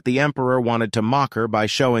concluded that the Emperor wanted to mock her by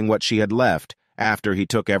showing what she had left after he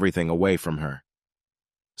took everything away from her.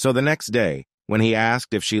 So the next day, when he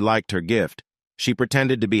asked if she liked her gift, she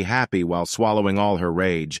pretended to be happy while swallowing all her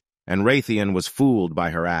rage, and Raytheon was fooled by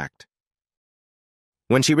her act.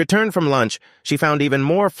 When she returned from lunch, she found even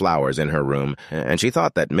more flowers in her room, and she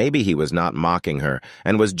thought that maybe he was not mocking her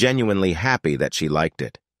and was genuinely happy that she liked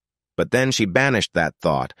it. But then she banished that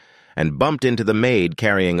thought and bumped into the maid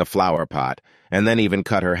carrying a flower pot, and then even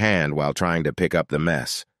cut her hand while trying to pick up the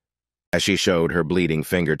mess. As she showed her bleeding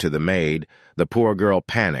finger to the maid, the poor girl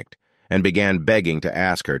panicked and began begging to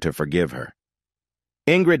ask her to forgive her.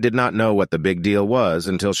 Ingrid did not know what the big deal was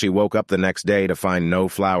until she woke up the next day to find no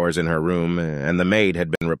flowers in her room and the maid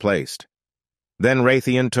had been replaced. Then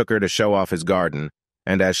Raytheon took her to show off his garden,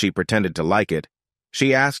 and as she pretended to like it,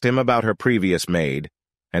 she asked him about her previous maid,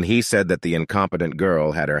 and he said that the incompetent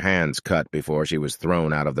girl had her hands cut before she was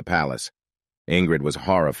thrown out of the palace. Ingrid was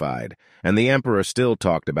horrified, and the Emperor still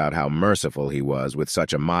talked about how merciful he was with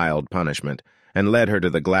such a mild punishment, and led her to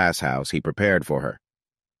the glass house he prepared for her.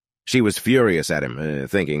 She was furious at him,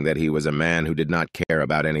 thinking that he was a man who did not care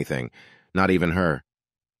about anything, not even her.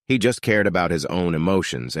 He just cared about his own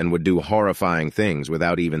emotions and would do horrifying things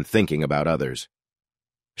without even thinking about others.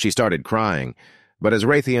 She started crying, but as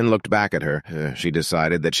Raytheon looked back at her, she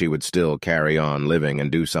decided that she would still carry on living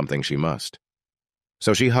and do something she must.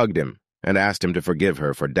 So she hugged him and asked him to forgive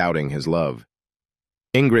her for doubting his love.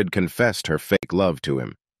 Ingrid confessed her fake love to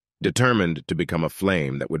him, determined to become a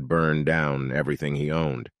flame that would burn down everything he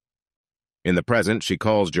owned. In the present, she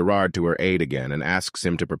calls Gerard to her aid again and asks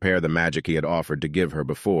him to prepare the magic he had offered to give her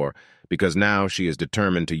before, because now she is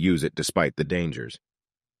determined to use it despite the dangers.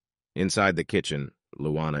 Inside the kitchen,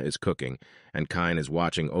 Luana is cooking, and Kine is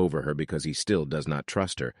watching over her because he still does not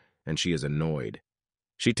trust her, and she is annoyed.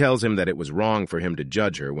 She tells him that it was wrong for him to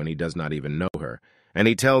judge her when he does not even know her, and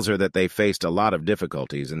he tells her that they faced a lot of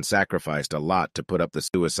difficulties and sacrificed a lot to put up the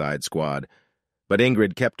suicide squad. But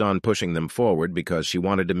Ingrid kept on pushing them forward because she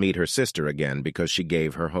wanted to meet her sister again because she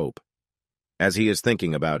gave her hope. As he is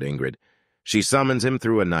thinking about Ingrid, she summons him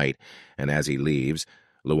through a night, and as he leaves,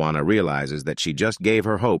 Luana realizes that she just gave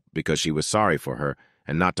her hope because she was sorry for her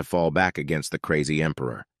and not to fall back against the crazy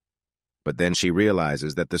emperor. But then she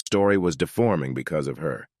realizes that the story was deforming because of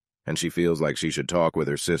her, and she feels like she should talk with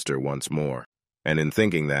her sister once more. And in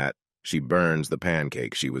thinking that, she burns the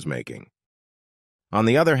pancake she was making. On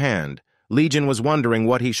the other hand, Legion was wondering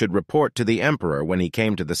what he should report to the emperor when he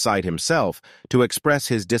came to the site himself to express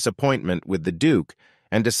his disappointment with the Duke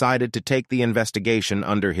and decided to take the investigation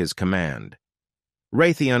under his command.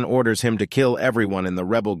 Raytheon orders him to kill everyone in the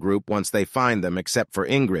rebel group once they find them except for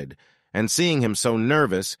Ingrid, and seeing him so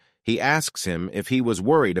nervous, he asks him if he was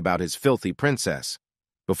worried about his filthy princess.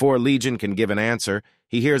 Before Legion can give an answer,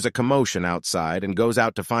 he hears a commotion outside and goes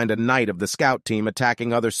out to find a knight of the scout team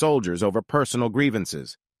attacking other soldiers over personal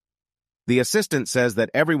grievances. The assistant says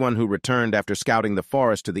that everyone who returned after scouting the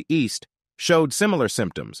forest to the east showed similar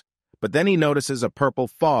symptoms, but then he notices a purple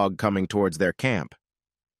fog coming towards their camp.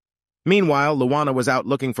 Meanwhile, Luana was out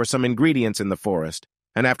looking for some ingredients in the forest,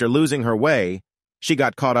 and after losing her way, she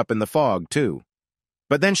got caught up in the fog, too.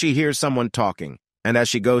 But then she hears someone talking, and as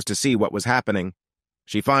she goes to see what was happening,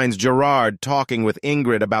 she finds Gerard talking with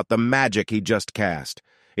Ingrid about the magic he just cast.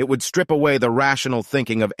 It would strip away the rational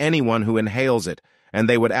thinking of anyone who inhales it, and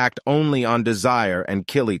they would act only on desire and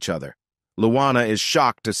kill each other. Luana is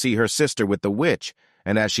shocked to see her sister with the witch,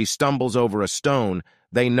 and as she stumbles over a stone,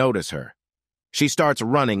 they notice her. She starts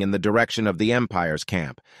running in the direction of the Empire's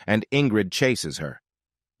camp, and Ingrid chases her.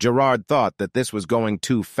 Gerard thought that this was going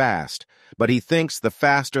too fast, but he thinks the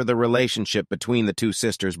faster the relationship between the two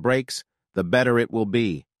sisters breaks, the better it will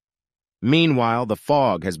be. Meanwhile, the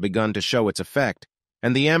fog has begun to show its effect,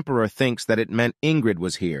 and the Emperor thinks that it meant Ingrid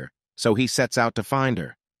was here, so he sets out to find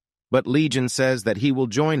her. But Legion says that he will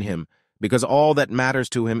join him because all that matters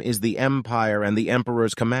to him is the Empire and the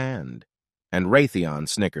Emperor's command. And Raytheon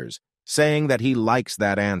snickers, saying that he likes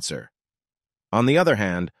that answer. On the other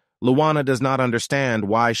hand, Luana does not understand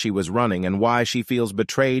why she was running and why she feels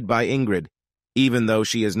betrayed by Ingrid, even though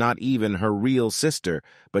she is not even her real sister,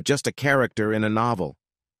 but just a character in a novel.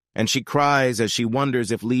 And she cries as she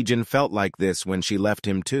wonders if Legion felt like this when she left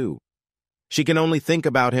him too. She can only think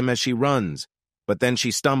about him as she runs, but then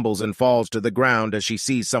she stumbles and falls to the ground as she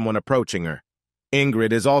sees someone approaching her.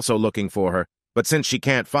 Ingrid is also looking for her, but since she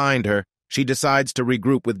can't find her, she decides to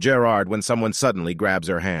regroup with Gerard when someone suddenly grabs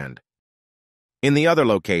her hand. In the other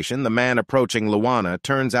location, the man approaching Luana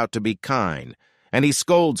turns out to be Kine, and he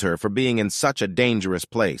scolds her for being in such a dangerous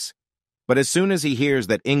place. But as soon as he hears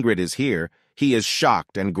that Ingrid is here, he is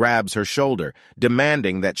shocked and grabs her shoulder,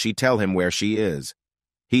 demanding that she tell him where she is.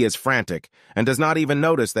 He is frantic and does not even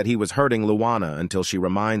notice that he was hurting Luana until she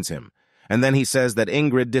reminds him, and then he says that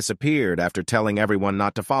Ingrid disappeared after telling everyone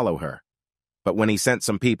not to follow her. But when he sent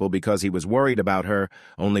some people because he was worried about her,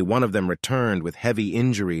 only one of them returned with heavy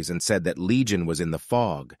injuries and said that Legion was in the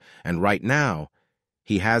fog, and right now,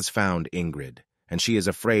 he has found Ingrid, and she is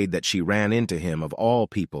afraid that she ran into him of all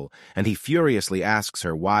people, and he furiously asks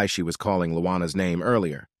her why she was calling Luana's name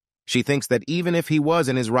earlier. She thinks that even if he was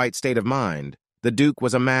in his right state of mind, the Duke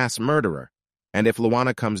was a mass murderer, and if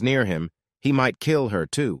Luana comes near him, he might kill her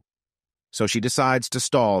too. So she decides to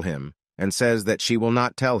stall him, and says that she will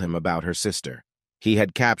not tell him about her sister. He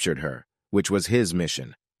had captured her, which was his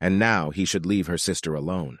mission, and now he should leave her sister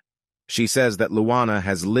alone. She says that Luana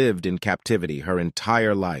has lived in captivity her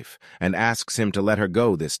entire life and asks him to let her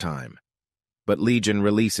go this time. But Legion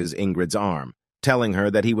releases Ingrid's arm, telling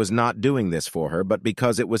her that he was not doing this for her but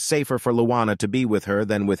because it was safer for Luana to be with her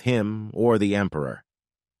than with him or the Emperor.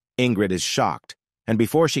 Ingrid is shocked, and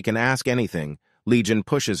before she can ask anything, Legion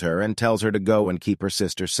pushes her and tells her to go and keep her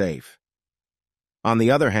sister safe. On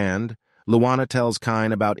the other hand, Luana tells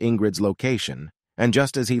Kine about Ingrid's location, and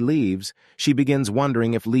just as he leaves, she begins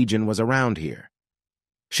wondering if Legion was around here.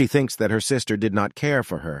 She thinks that her sister did not care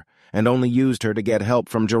for her and only used her to get help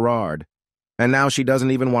from Gerard, and now she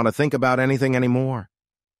doesn't even want to think about anything anymore.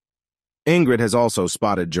 Ingrid has also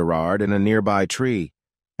spotted Gerard in a nearby tree,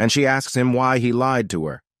 and she asks him why he lied to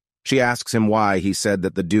her. She asks him why he said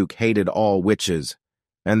that the Duke hated all witches,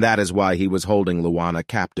 and that is why he was holding Luana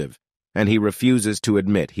captive, and he refuses to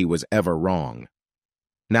admit he was ever wrong.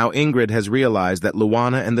 Now Ingrid has realized that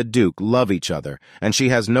Luana and the Duke love each other, and she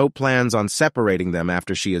has no plans on separating them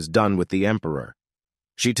after she is done with the Emperor.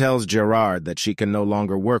 She tells Gerard that she can no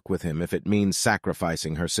longer work with him if it means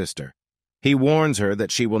sacrificing her sister. He warns her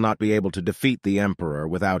that she will not be able to defeat the Emperor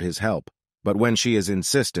without his help, but when she is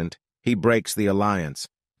insistent, he breaks the alliance,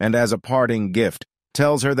 and as a parting gift,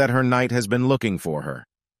 tells her that her knight has been looking for her.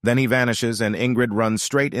 Then he vanishes and Ingrid runs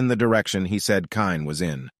straight in the direction he said Kine was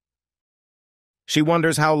in. She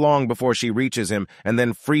wonders how long before she reaches him and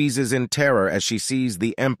then freezes in terror as she sees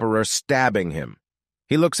the Emperor stabbing him.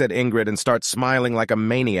 He looks at Ingrid and starts smiling like a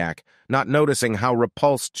maniac, not noticing how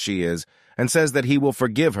repulsed she is, and says that he will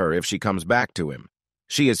forgive her if she comes back to him.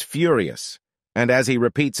 She is furious, and as he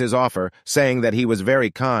repeats his offer, saying that he was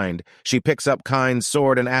very kind, she picks up Kine's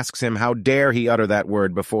sword and asks him how dare he utter that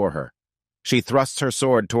word before her. She thrusts her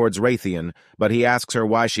sword towards Raytheon, but he asks her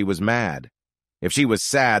why she was mad. If she was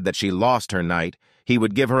sad that she lost her knight, he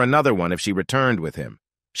would give her another one if she returned with him.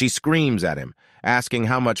 She screams at him, asking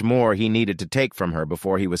how much more he needed to take from her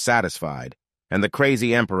before he was satisfied, and the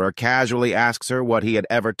crazy Emperor casually asks her what he had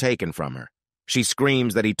ever taken from her. She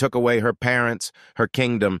screams that he took away her parents, her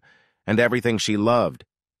kingdom, and everything she loved,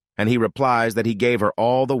 and he replies that he gave her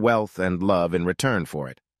all the wealth and love in return for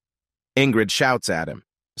it. Ingrid shouts at him,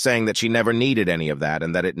 saying that she never needed any of that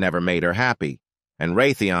and that it never made her happy, and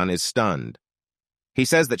Raytheon is stunned. He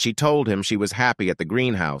says that she told him she was happy at the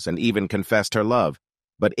greenhouse and even confessed her love,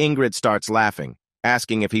 but Ingrid starts laughing,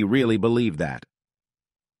 asking if he really believed that.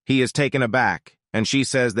 He is taken aback, and she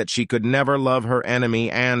says that she could never love her enemy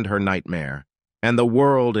and her nightmare, and the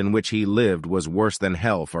world in which he lived was worse than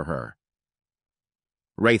hell for her.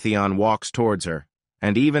 Raytheon walks towards her,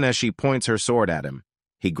 and even as she points her sword at him,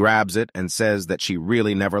 he grabs it and says that she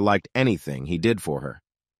really never liked anything he did for her.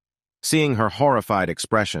 Seeing her horrified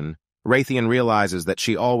expression, Raytheon realizes that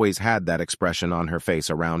she always had that expression on her face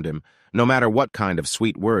around him, no matter what kind of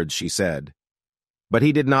sweet words she said. But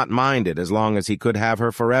he did not mind it as long as he could have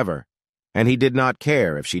her forever, and he did not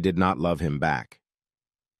care if she did not love him back.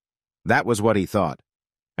 That was what he thought,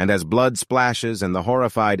 and as blood splashes and the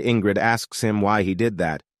horrified Ingrid asks him why he did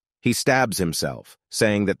that, he stabs himself,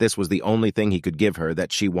 saying that this was the only thing he could give her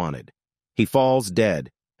that she wanted. He falls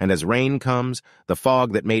dead, and as rain comes, the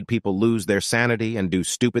fog that made people lose their sanity and do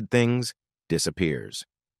stupid things disappears.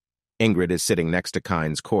 Ingrid is sitting next to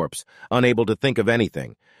Kine's corpse, unable to think of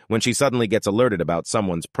anything, when she suddenly gets alerted about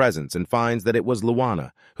someone's presence and finds that it was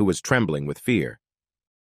Luana, who was trembling with fear.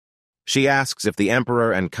 She asks if the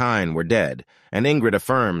Emperor and Kine were dead, and Ingrid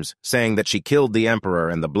affirms, saying that she killed the Emperor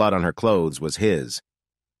and the blood on her clothes was his.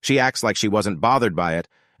 She acts like she wasn't bothered by it,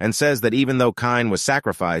 and says that even though Kine was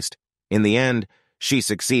sacrificed, in the end, she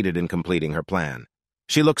succeeded in completing her plan.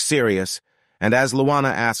 She looks serious, and as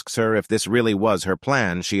Luana asks her if this really was her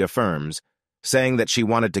plan, she affirms, saying that she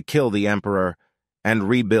wanted to kill the Emperor and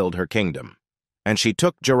rebuild her kingdom. And she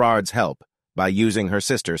took Gerard's help by using her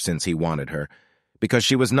sister since he wanted her, because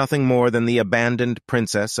she was nothing more than the abandoned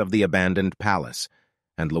princess of the abandoned palace,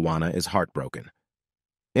 and Luana is heartbroken.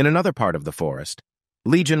 In another part of the forest,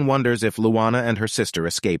 Legion wonders if Luana and her sister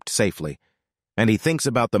escaped safely, and he thinks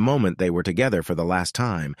about the moment they were together for the last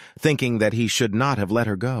time, thinking that he should not have let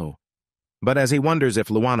her go. But as he wonders if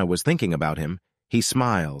Luana was thinking about him, he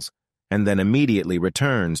smiles, and then immediately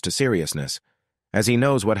returns to seriousness, as he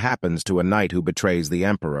knows what happens to a knight who betrays the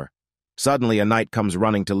Emperor. Suddenly a knight comes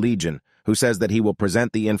running to Legion, who says that he will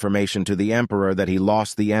present the information to the Emperor that he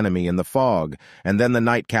lost the enemy in the fog, and then the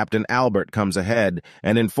knight captain Albert comes ahead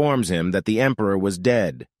and informs him that the Emperor was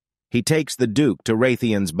dead. He takes the Duke to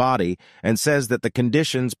Raytheon's body and says that the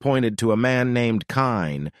conditions pointed to a man named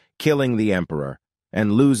Kine killing the Emperor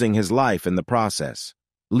and losing his life in the process.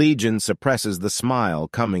 Legion suppresses the smile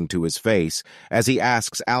coming to his face as he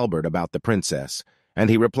asks Albert about the princess, and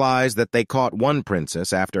he replies that they caught one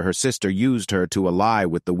princess after her sister used her to ally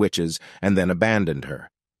with the witches and then abandoned her.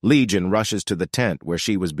 Legion rushes to the tent where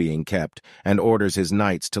she was being kept and orders his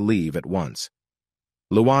knights to leave at once.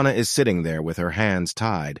 Luana is sitting there with her hands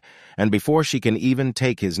tied, and before she can even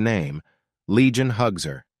take his name, Legion hugs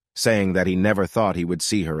her, saying that he never thought he would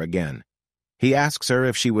see her again. He asks her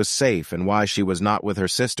if she was safe and why she was not with her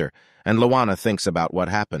sister, and Luana thinks about what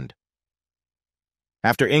happened.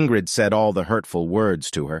 After Ingrid said all the hurtful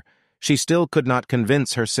words to her, she still could not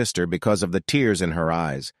convince her sister because of the tears in her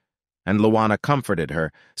eyes, and Luana comforted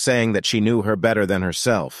her, saying that she knew her better than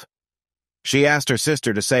herself. She asked her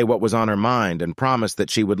sister to say what was on her mind and promised that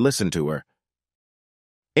she would listen to her.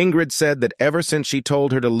 Ingrid said that ever since she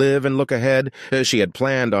told her to live and look ahead, she had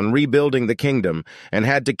planned on rebuilding the kingdom and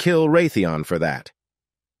had to kill Raytheon for that.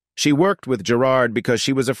 She worked with Gerard because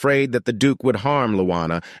she was afraid that the Duke would harm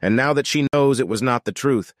Luana, and now that she knows it was not the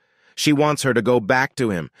truth, she wants her to go back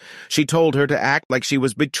to him. She told her to act like she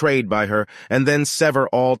was betrayed by her and then sever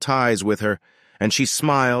all ties with her, and she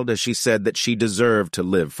smiled as she said that she deserved to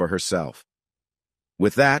live for herself.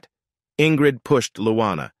 With that, Ingrid pushed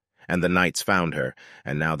Luana, and the knights found her,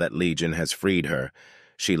 and now that Legion has freed her,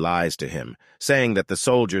 she lies to him, saying that the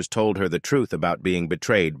soldiers told her the truth about being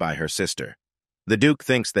betrayed by her sister. The Duke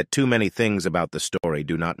thinks that too many things about the story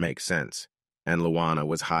do not make sense, and Luana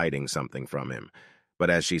was hiding something from him, but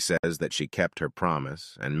as she says that she kept her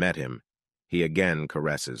promise and met him, he again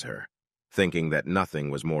caresses her, thinking that nothing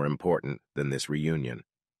was more important than this reunion.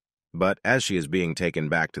 But as she is being taken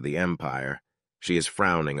back to the Empire, she is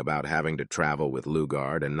frowning about having to travel with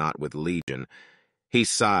Lugard and not with Legion. He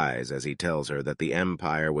sighs as he tells her that the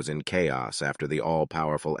Empire was in chaos after the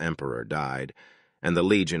all-powerful Emperor died, and the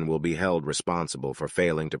Legion will be held responsible for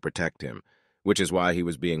failing to protect him, which is why he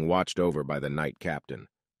was being watched over by the Knight Captain.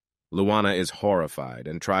 Luana is horrified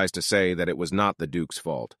and tries to say that it was not the Duke's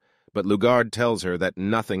fault, but Lugard tells her that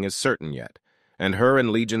nothing is certain yet, and her and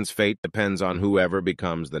Legion's fate depends on whoever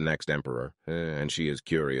becomes the next Emperor, and she is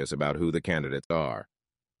curious about who the candidates are.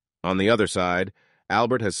 On the other side,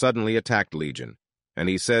 Albert has suddenly attacked Legion, and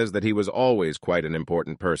he says that he was always quite an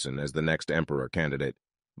important person as the next Emperor candidate,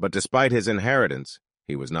 but despite his inheritance,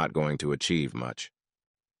 he was not going to achieve much.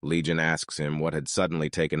 Legion asks him what had suddenly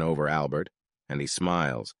taken over Albert, and he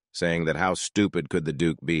smiles, saying that how stupid could the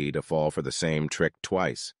Duke be to fall for the same trick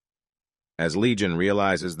twice. As Legion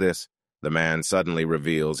realizes this, the man suddenly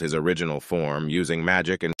reveals his original form using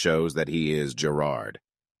magic and shows that he is Gerard.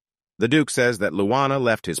 The Duke says that Luana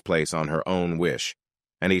left his place on her own wish,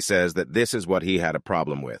 and he says that this is what he had a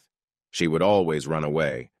problem with. She would always run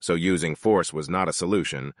away, so using force was not a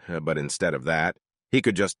solution, but instead of that, he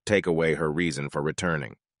could just take away her reason for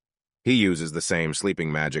returning. He uses the same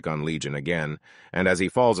sleeping magic on Legion again, and as he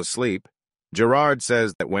falls asleep, Gerard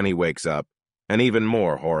says that when he wakes up, an even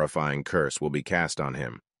more horrifying curse will be cast on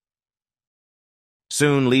him.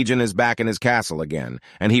 Soon Legion is back in his castle again,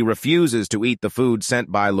 and he refuses to eat the food sent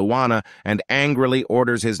by Luana and angrily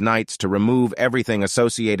orders his knights to remove everything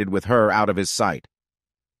associated with her out of his sight.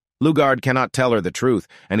 Lugard cannot tell her the truth,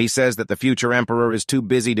 and he says that the future emperor is too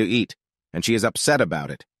busy to eat, and she is upset about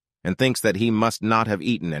it, and thinks that he must not have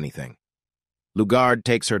eaten anything. Lugard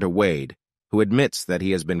takes her to Wade, who admits that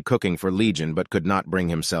he has been cooking for Legion but could not bring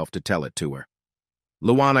himself to tell it to her.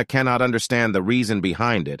 Luana cannot understand the reason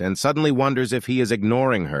behind it and suddenly wonders if he is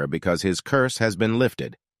ignoring her because his curse has been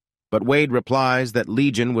lifted. But Wade replies that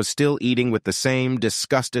Legion was still eating with the same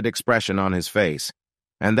disgusted expression on his face,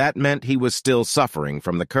 and that meant he was still suffering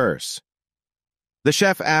from the curse. The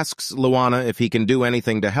chef asks Luana if he can do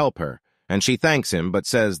anything to help her, and she thanks him but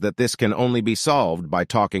says that this can only be solved by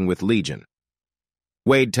talking with Legion.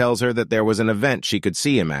 Wade tells her that there was an event she could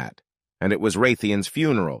see him at, and it was Raytheon's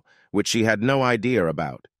funeral, which she had no idea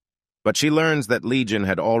about. But she learns that Legion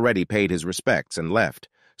had already paid his respects and left,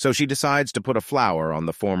 so she decides to put a flower on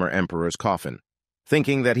the former emperor's coffin,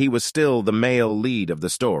 thinking that he was still the male lead of the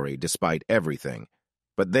story despite everything.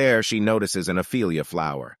 But there she notices an Ophelia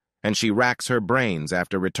flower, and she racks her brains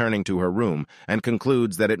after returning to her room and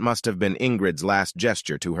concludes that it must have been Ingrid's last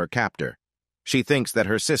gesture to her captor. She thinks that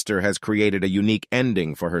her sister has created a unique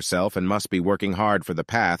ending for herself and must be working hard for the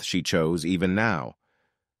path she chose even now.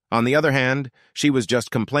 On the other hand, she was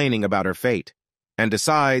just complaining about her fate, and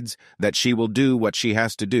decides that she will do what she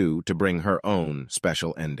has to do to bring her own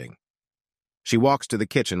special ending. She walks to the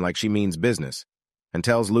kitchen like she means business, and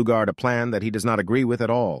tells Lugard a plan that he does not agree with at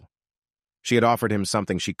all. She had offered him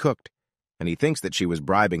something she cooked, and he thinks that she was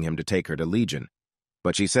bribing him to take her to Legion,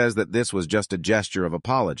 but she says that this was just a gesture of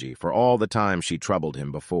apology for all the time she troubled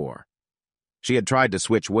him before. She had tried to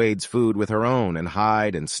switch Wade's food with her own and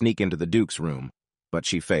hide and sneak into the Duke's room, but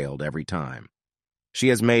she failed every time. She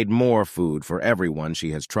has made more food for everyone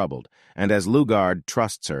she has troubled, and as Lugard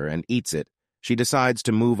trusts her and eats it, she decides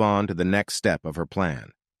to move on to the next step of her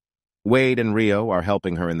plan. Wade and Rio are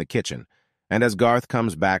helping her in the kitchen, and as Garth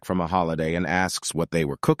comes back from a holiday and asks what they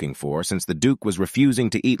were cooking for since the Duke was refusing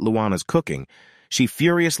to eat Luana's cooking, she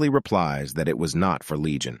furiously replies that it was not for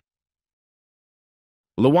Legion.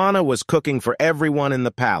 Luana was cooking for everyone in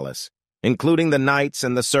the palace, including the knights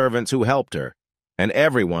and the servants who helped her, and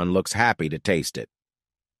everyone looks happy to taste it.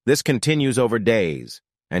 This continues over days,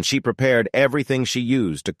 and she prepared everything she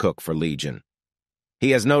used to cook for Legion.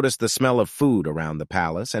 He has noticed the smell of food around the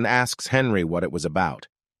palace and asks Henry what it was about.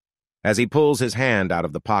 As he pulls his hand out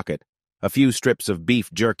of the pocket, a few strips of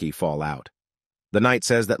beef jerky fall out. The knight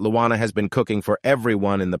says that Luana has been cooking for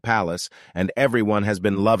everyone in the palace, and everyone has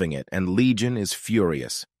been loving it, and Legion is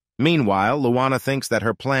furious. Meanwhile, Luana thinks that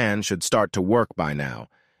her plan should start to work by now,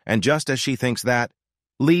 and just as she thinks that,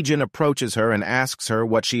 Legion approaches her and asks her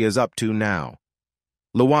what she is up to now.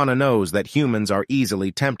 Luana knows that humans are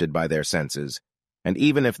easily tempted by their senses, and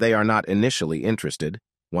even if they are not initially interested,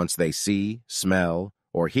 once they see, smell,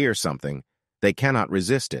 or hear something, they cannot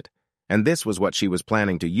resist it, and this was what she was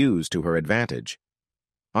planning to use to her advantage.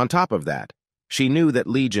 On top of that, she knew that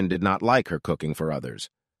Legion did not like her cooking for others,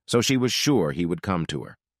 so she was sure he would come to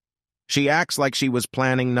her. She acts like she was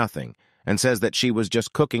planning nothing and says that she was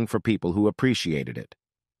just cooking for people who appreciated it.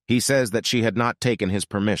 He says that she had not taken his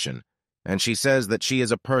permission, and she says that she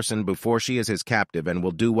is a person before she is his captive and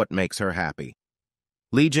will do what makes her happy.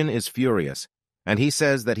 Legion is furious, and he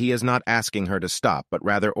says that he is not asking her to stop but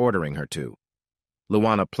rather ordering her to.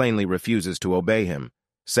 Luana plainly refuses to obey him,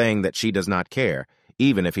 saying that she does not care,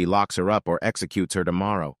 even if he locks her up or executes her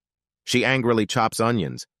tomorrow. She angrily chops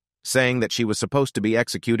onions, saying that she was supposed to be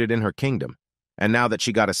executed in her kingdom, and now that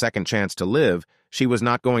she got a second chance to live, she was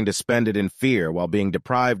not going to spend it in fear while being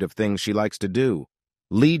deprived of things she likes to do.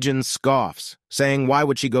 Legion scoffs, saying why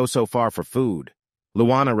would she go so far for food?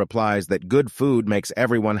 Luana replies that good food makes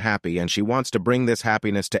everyone happy and she wants to bring this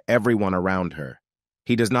happiness to everyone around her.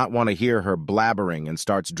 He does not want to hear her blabbering and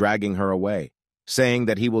starts dragging her away, saying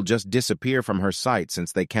that he will just disappear from her sight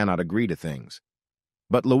since they cannot agree to things.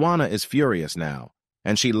 But Luana is furious now,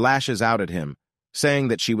 and she lashes out at him, saying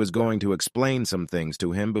that she was going to explain some things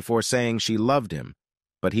to him before saying she loved him,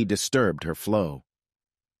 but he disturbed her flow.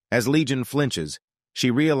 As Legion flinches, she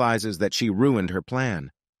realizes that she ruined her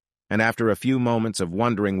plan, and after a few moments of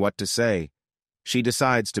wondering what to say, she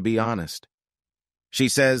decides to be honest. She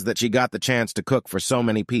says that she got the chance to cook for so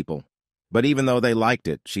many people, but even though they liked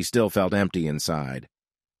it, she still felt empty inside.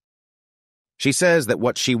 She says that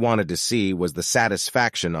what she wanted to see was the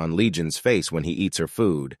satisfaction on Legion's face when he eats her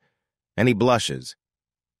food, and he blushes.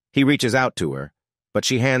 He reaches out to her, but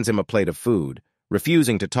she hands him a plate of food,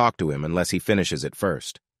 refusing to talk to him unless he finishes it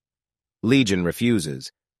first. Legion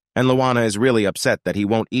refuses, and Luana is really upset that he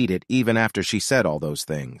won't eat it even after she said all those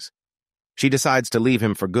things. She decides to leave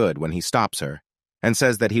him for good when he stops her, and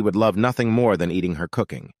says that he would love nothing more than eating her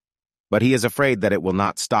cooking. But he is afraid that it will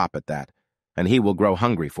not stop at that, and he will grow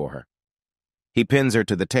hungry for her. He pins her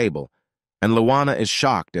to the table, and Luana is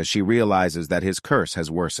shocked as she realizes that his curse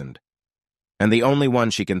has worsened. And the only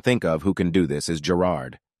one she can think of who can do this is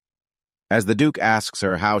Gerard. As the Duke asks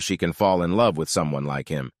her how she can fall in love with someone like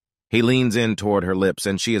him, he leans in toward her lips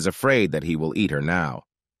and she is afraid that he will eat her now.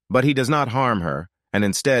 But he does not harm her, and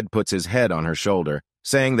instead puts his head on her shoulder,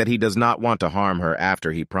 saying that he does not want to harm her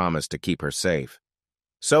after he promised to keep her safe.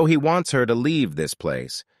 So he wants her to leave this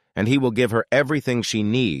place, and he will give her everything she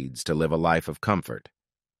needs to live a life of comfort.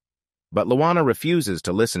 But Luana refuses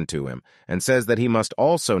to listen to him and says that he must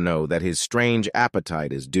also know that his strange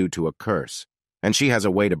appetite is due to a curse, and she has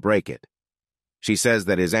a way to break it. She says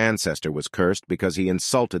that his ancestor was cursed because he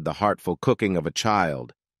insulted the heartful cooking of a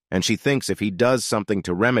child, and she thinks if he does something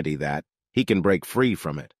to remedy that, he can break free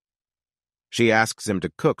from it. She asks him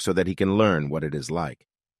to cook so that he can learn what it is like,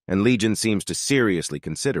 and Legion seems to seriously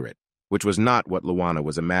consider it, which was not what Luana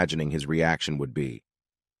was imagining his reaction would be.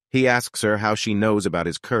 He asks her how she knows about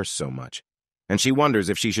his curse so much, and she wonders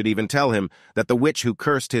if she should even tell him that the witch who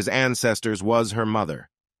cursed his ancestors was her mother.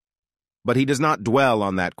 But he does not dwell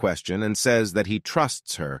on that question and says that he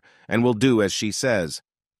trusts her and will do as she says.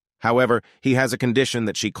 However, he has a condition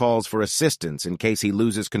that she calls for assistance in case he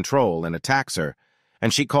loses control and attacks her,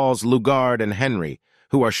 and she calls Lugard and Henry,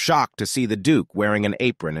 who are shocked to see the Duke wearing an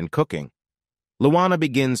apron and cooking. Luana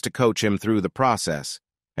begins to coach him through the process,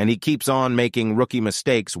 and he keeps on making rookie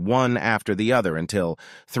mistakes one after the other until,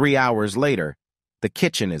 3 hours later, the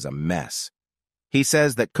kitchen is a mess. He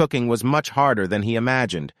says that cooking was much harder than he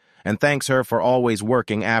imagined, and thanks her for always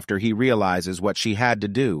working after he realizes what she had to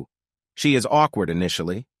do. She is awkward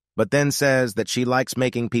initially, but then says that she likes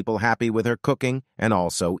making people happy with her cooking and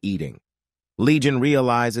also eating. Legion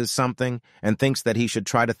realizes something and thinks that he should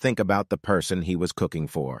try to think about the person he was cooking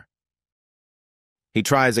for. He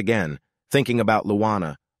tries again, thinking about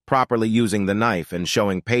Luana, properly using the knife and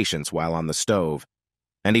showing patience while on the stove,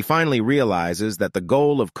 and he finally realizes that the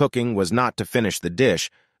goal of cooking was not to finish the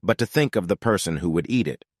dish, but to think of the person who would eat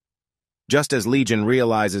it. Just as Legion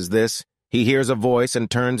realizes this, he hears a voice and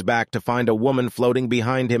turns back to find a woman floating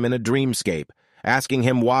behind him in a dreamscape, asking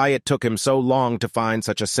him why it took him so long to find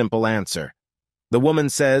such a simple answer. The woman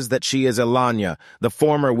says that she is Elanya, the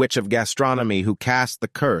former witch of gastronomy who cast the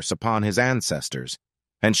curse upon his ancestors,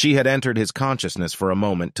 and she had entered his consciousness for a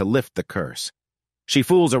moment to lift the curse. She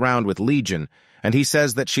fools around with Legion, and he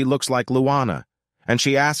says that she looks like Luana, and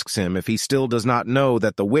she asks him if he still does not know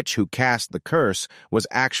that the witch who cast the curse was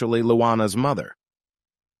actually Luana's mother.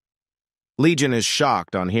 Legion is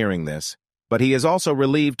shocked on hearing this, but he is also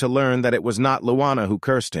relieved to learn that it was not Luana who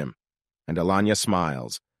cursed him, and Elanya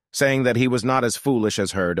smiles, saying that he was not as foolish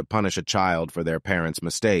as her to punish a child for their parents'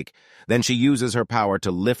 mistake. Then she uses her power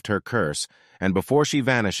to lift her curse, and before she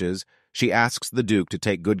vanishes, she asks the Duke to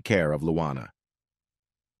take good care of Luana.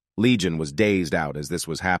 Legion was dazed out as this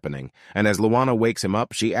was happening, and as Luana wakes him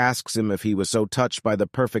up, she asks him if he was so touched by the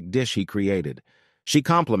perfect dish he created. She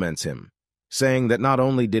compliments him, saying that not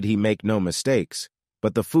only did he make no mistakes,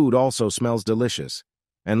 but the food also smells delicious,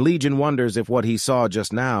 and Legion wonders if what he saw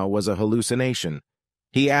just now was a hallucination.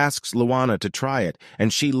 He asks Luana to try it,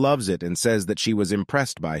 and she loves it and says that she was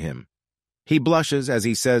impressed by him. He blushes as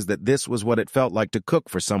he says that this was what it felt like to cook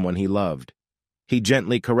for someone he loved. He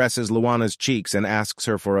gently caresses Luana's cheeks and asks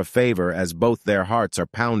her for a favor as both their hearts are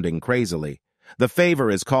pounding crazily. The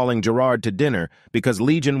favor is calling Gerard to dinner because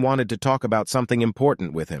Legion wanted to talk about something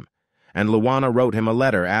important with him, and Luana wrote him a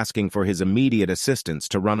letter asking for his immediate assistance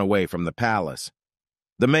to run away from the palace.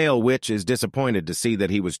 The male witch is disappointed to see that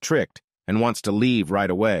he was tricked and wants to leave right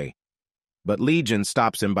away. But Legion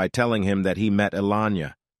stops him by telling him that he met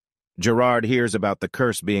Elanya. Gerard hears about the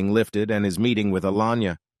curse being lifted and his meeting with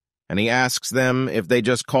Elanya, and he asks them if they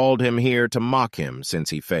just called him here to mock him since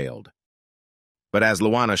he failed. But as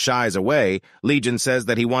Luana shies away, Legion says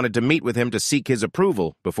that he wanted to meet with him to seek his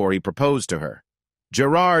approval before he proposed to her.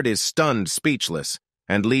 Gerard is stunned speechless,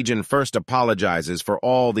 and Legion first apologizes for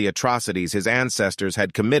all the atrocities his ancestors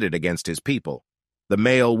had committed against his people. The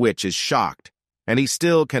male witch is shocked, and he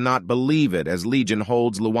still cannot believe it as Legion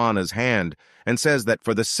holds Luana's hand and says that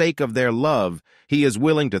for the sake of their love, he is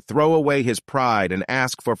willing to throw away his pride and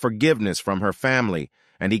ask for forgiveness from her family,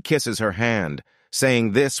 and he kisses her hand,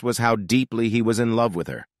 saying this was how deeply he was in love with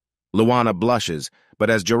her. Luana blushes, but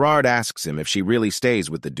as Gerard asks him if she really stays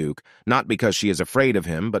with the Duke, not because she is afraid of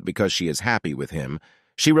him, but because she is happy with him,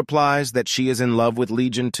 she replies that she is in love with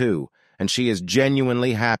Legion too, and she is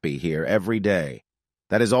genuinely happy here every day.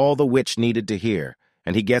 That is all the witch needed to hear,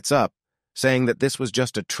 and he gets up, saying that this was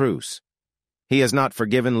just a truce. He has not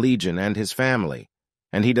forgiven Legion and his family,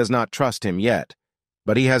 and he does not trust him yet,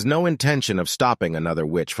 but he has no intention of stopping another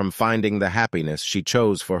witch from finding the happiness she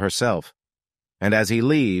chose for herself. And as he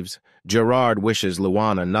leaves, Gerard wishes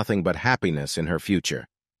Luana nothing but happiness in her future.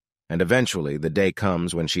 And eventually the day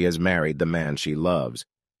comes when she has married the man she loves,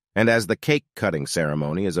 and as the cake-cutting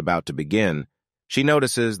ceremony is about to begin, she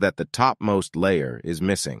notices that the topmost layer is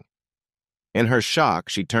missing. In her shock,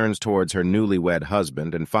 she turns towards her newlywed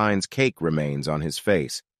husband and finds cake remains on his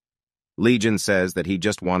face. Legion says that he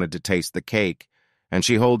just wanted to taste the cake, and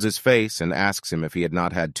she holds his face and asks him if he had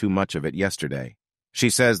not had too much of it yesterday. She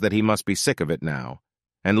says that he must be sick of it now,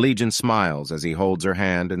 and Legion smiles as he holds her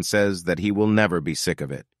hand and says that he will never be sick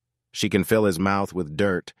of it. She can fill his mouth with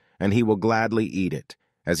dirt, and he will gladly eat it,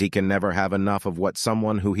 as he can never have enough of what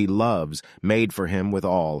someone who he loves made for him with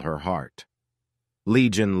all her heart.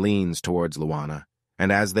 Legion leans towards Luana,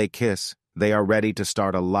 and as they kiss, they are ready to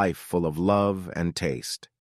start a life full of love and taste.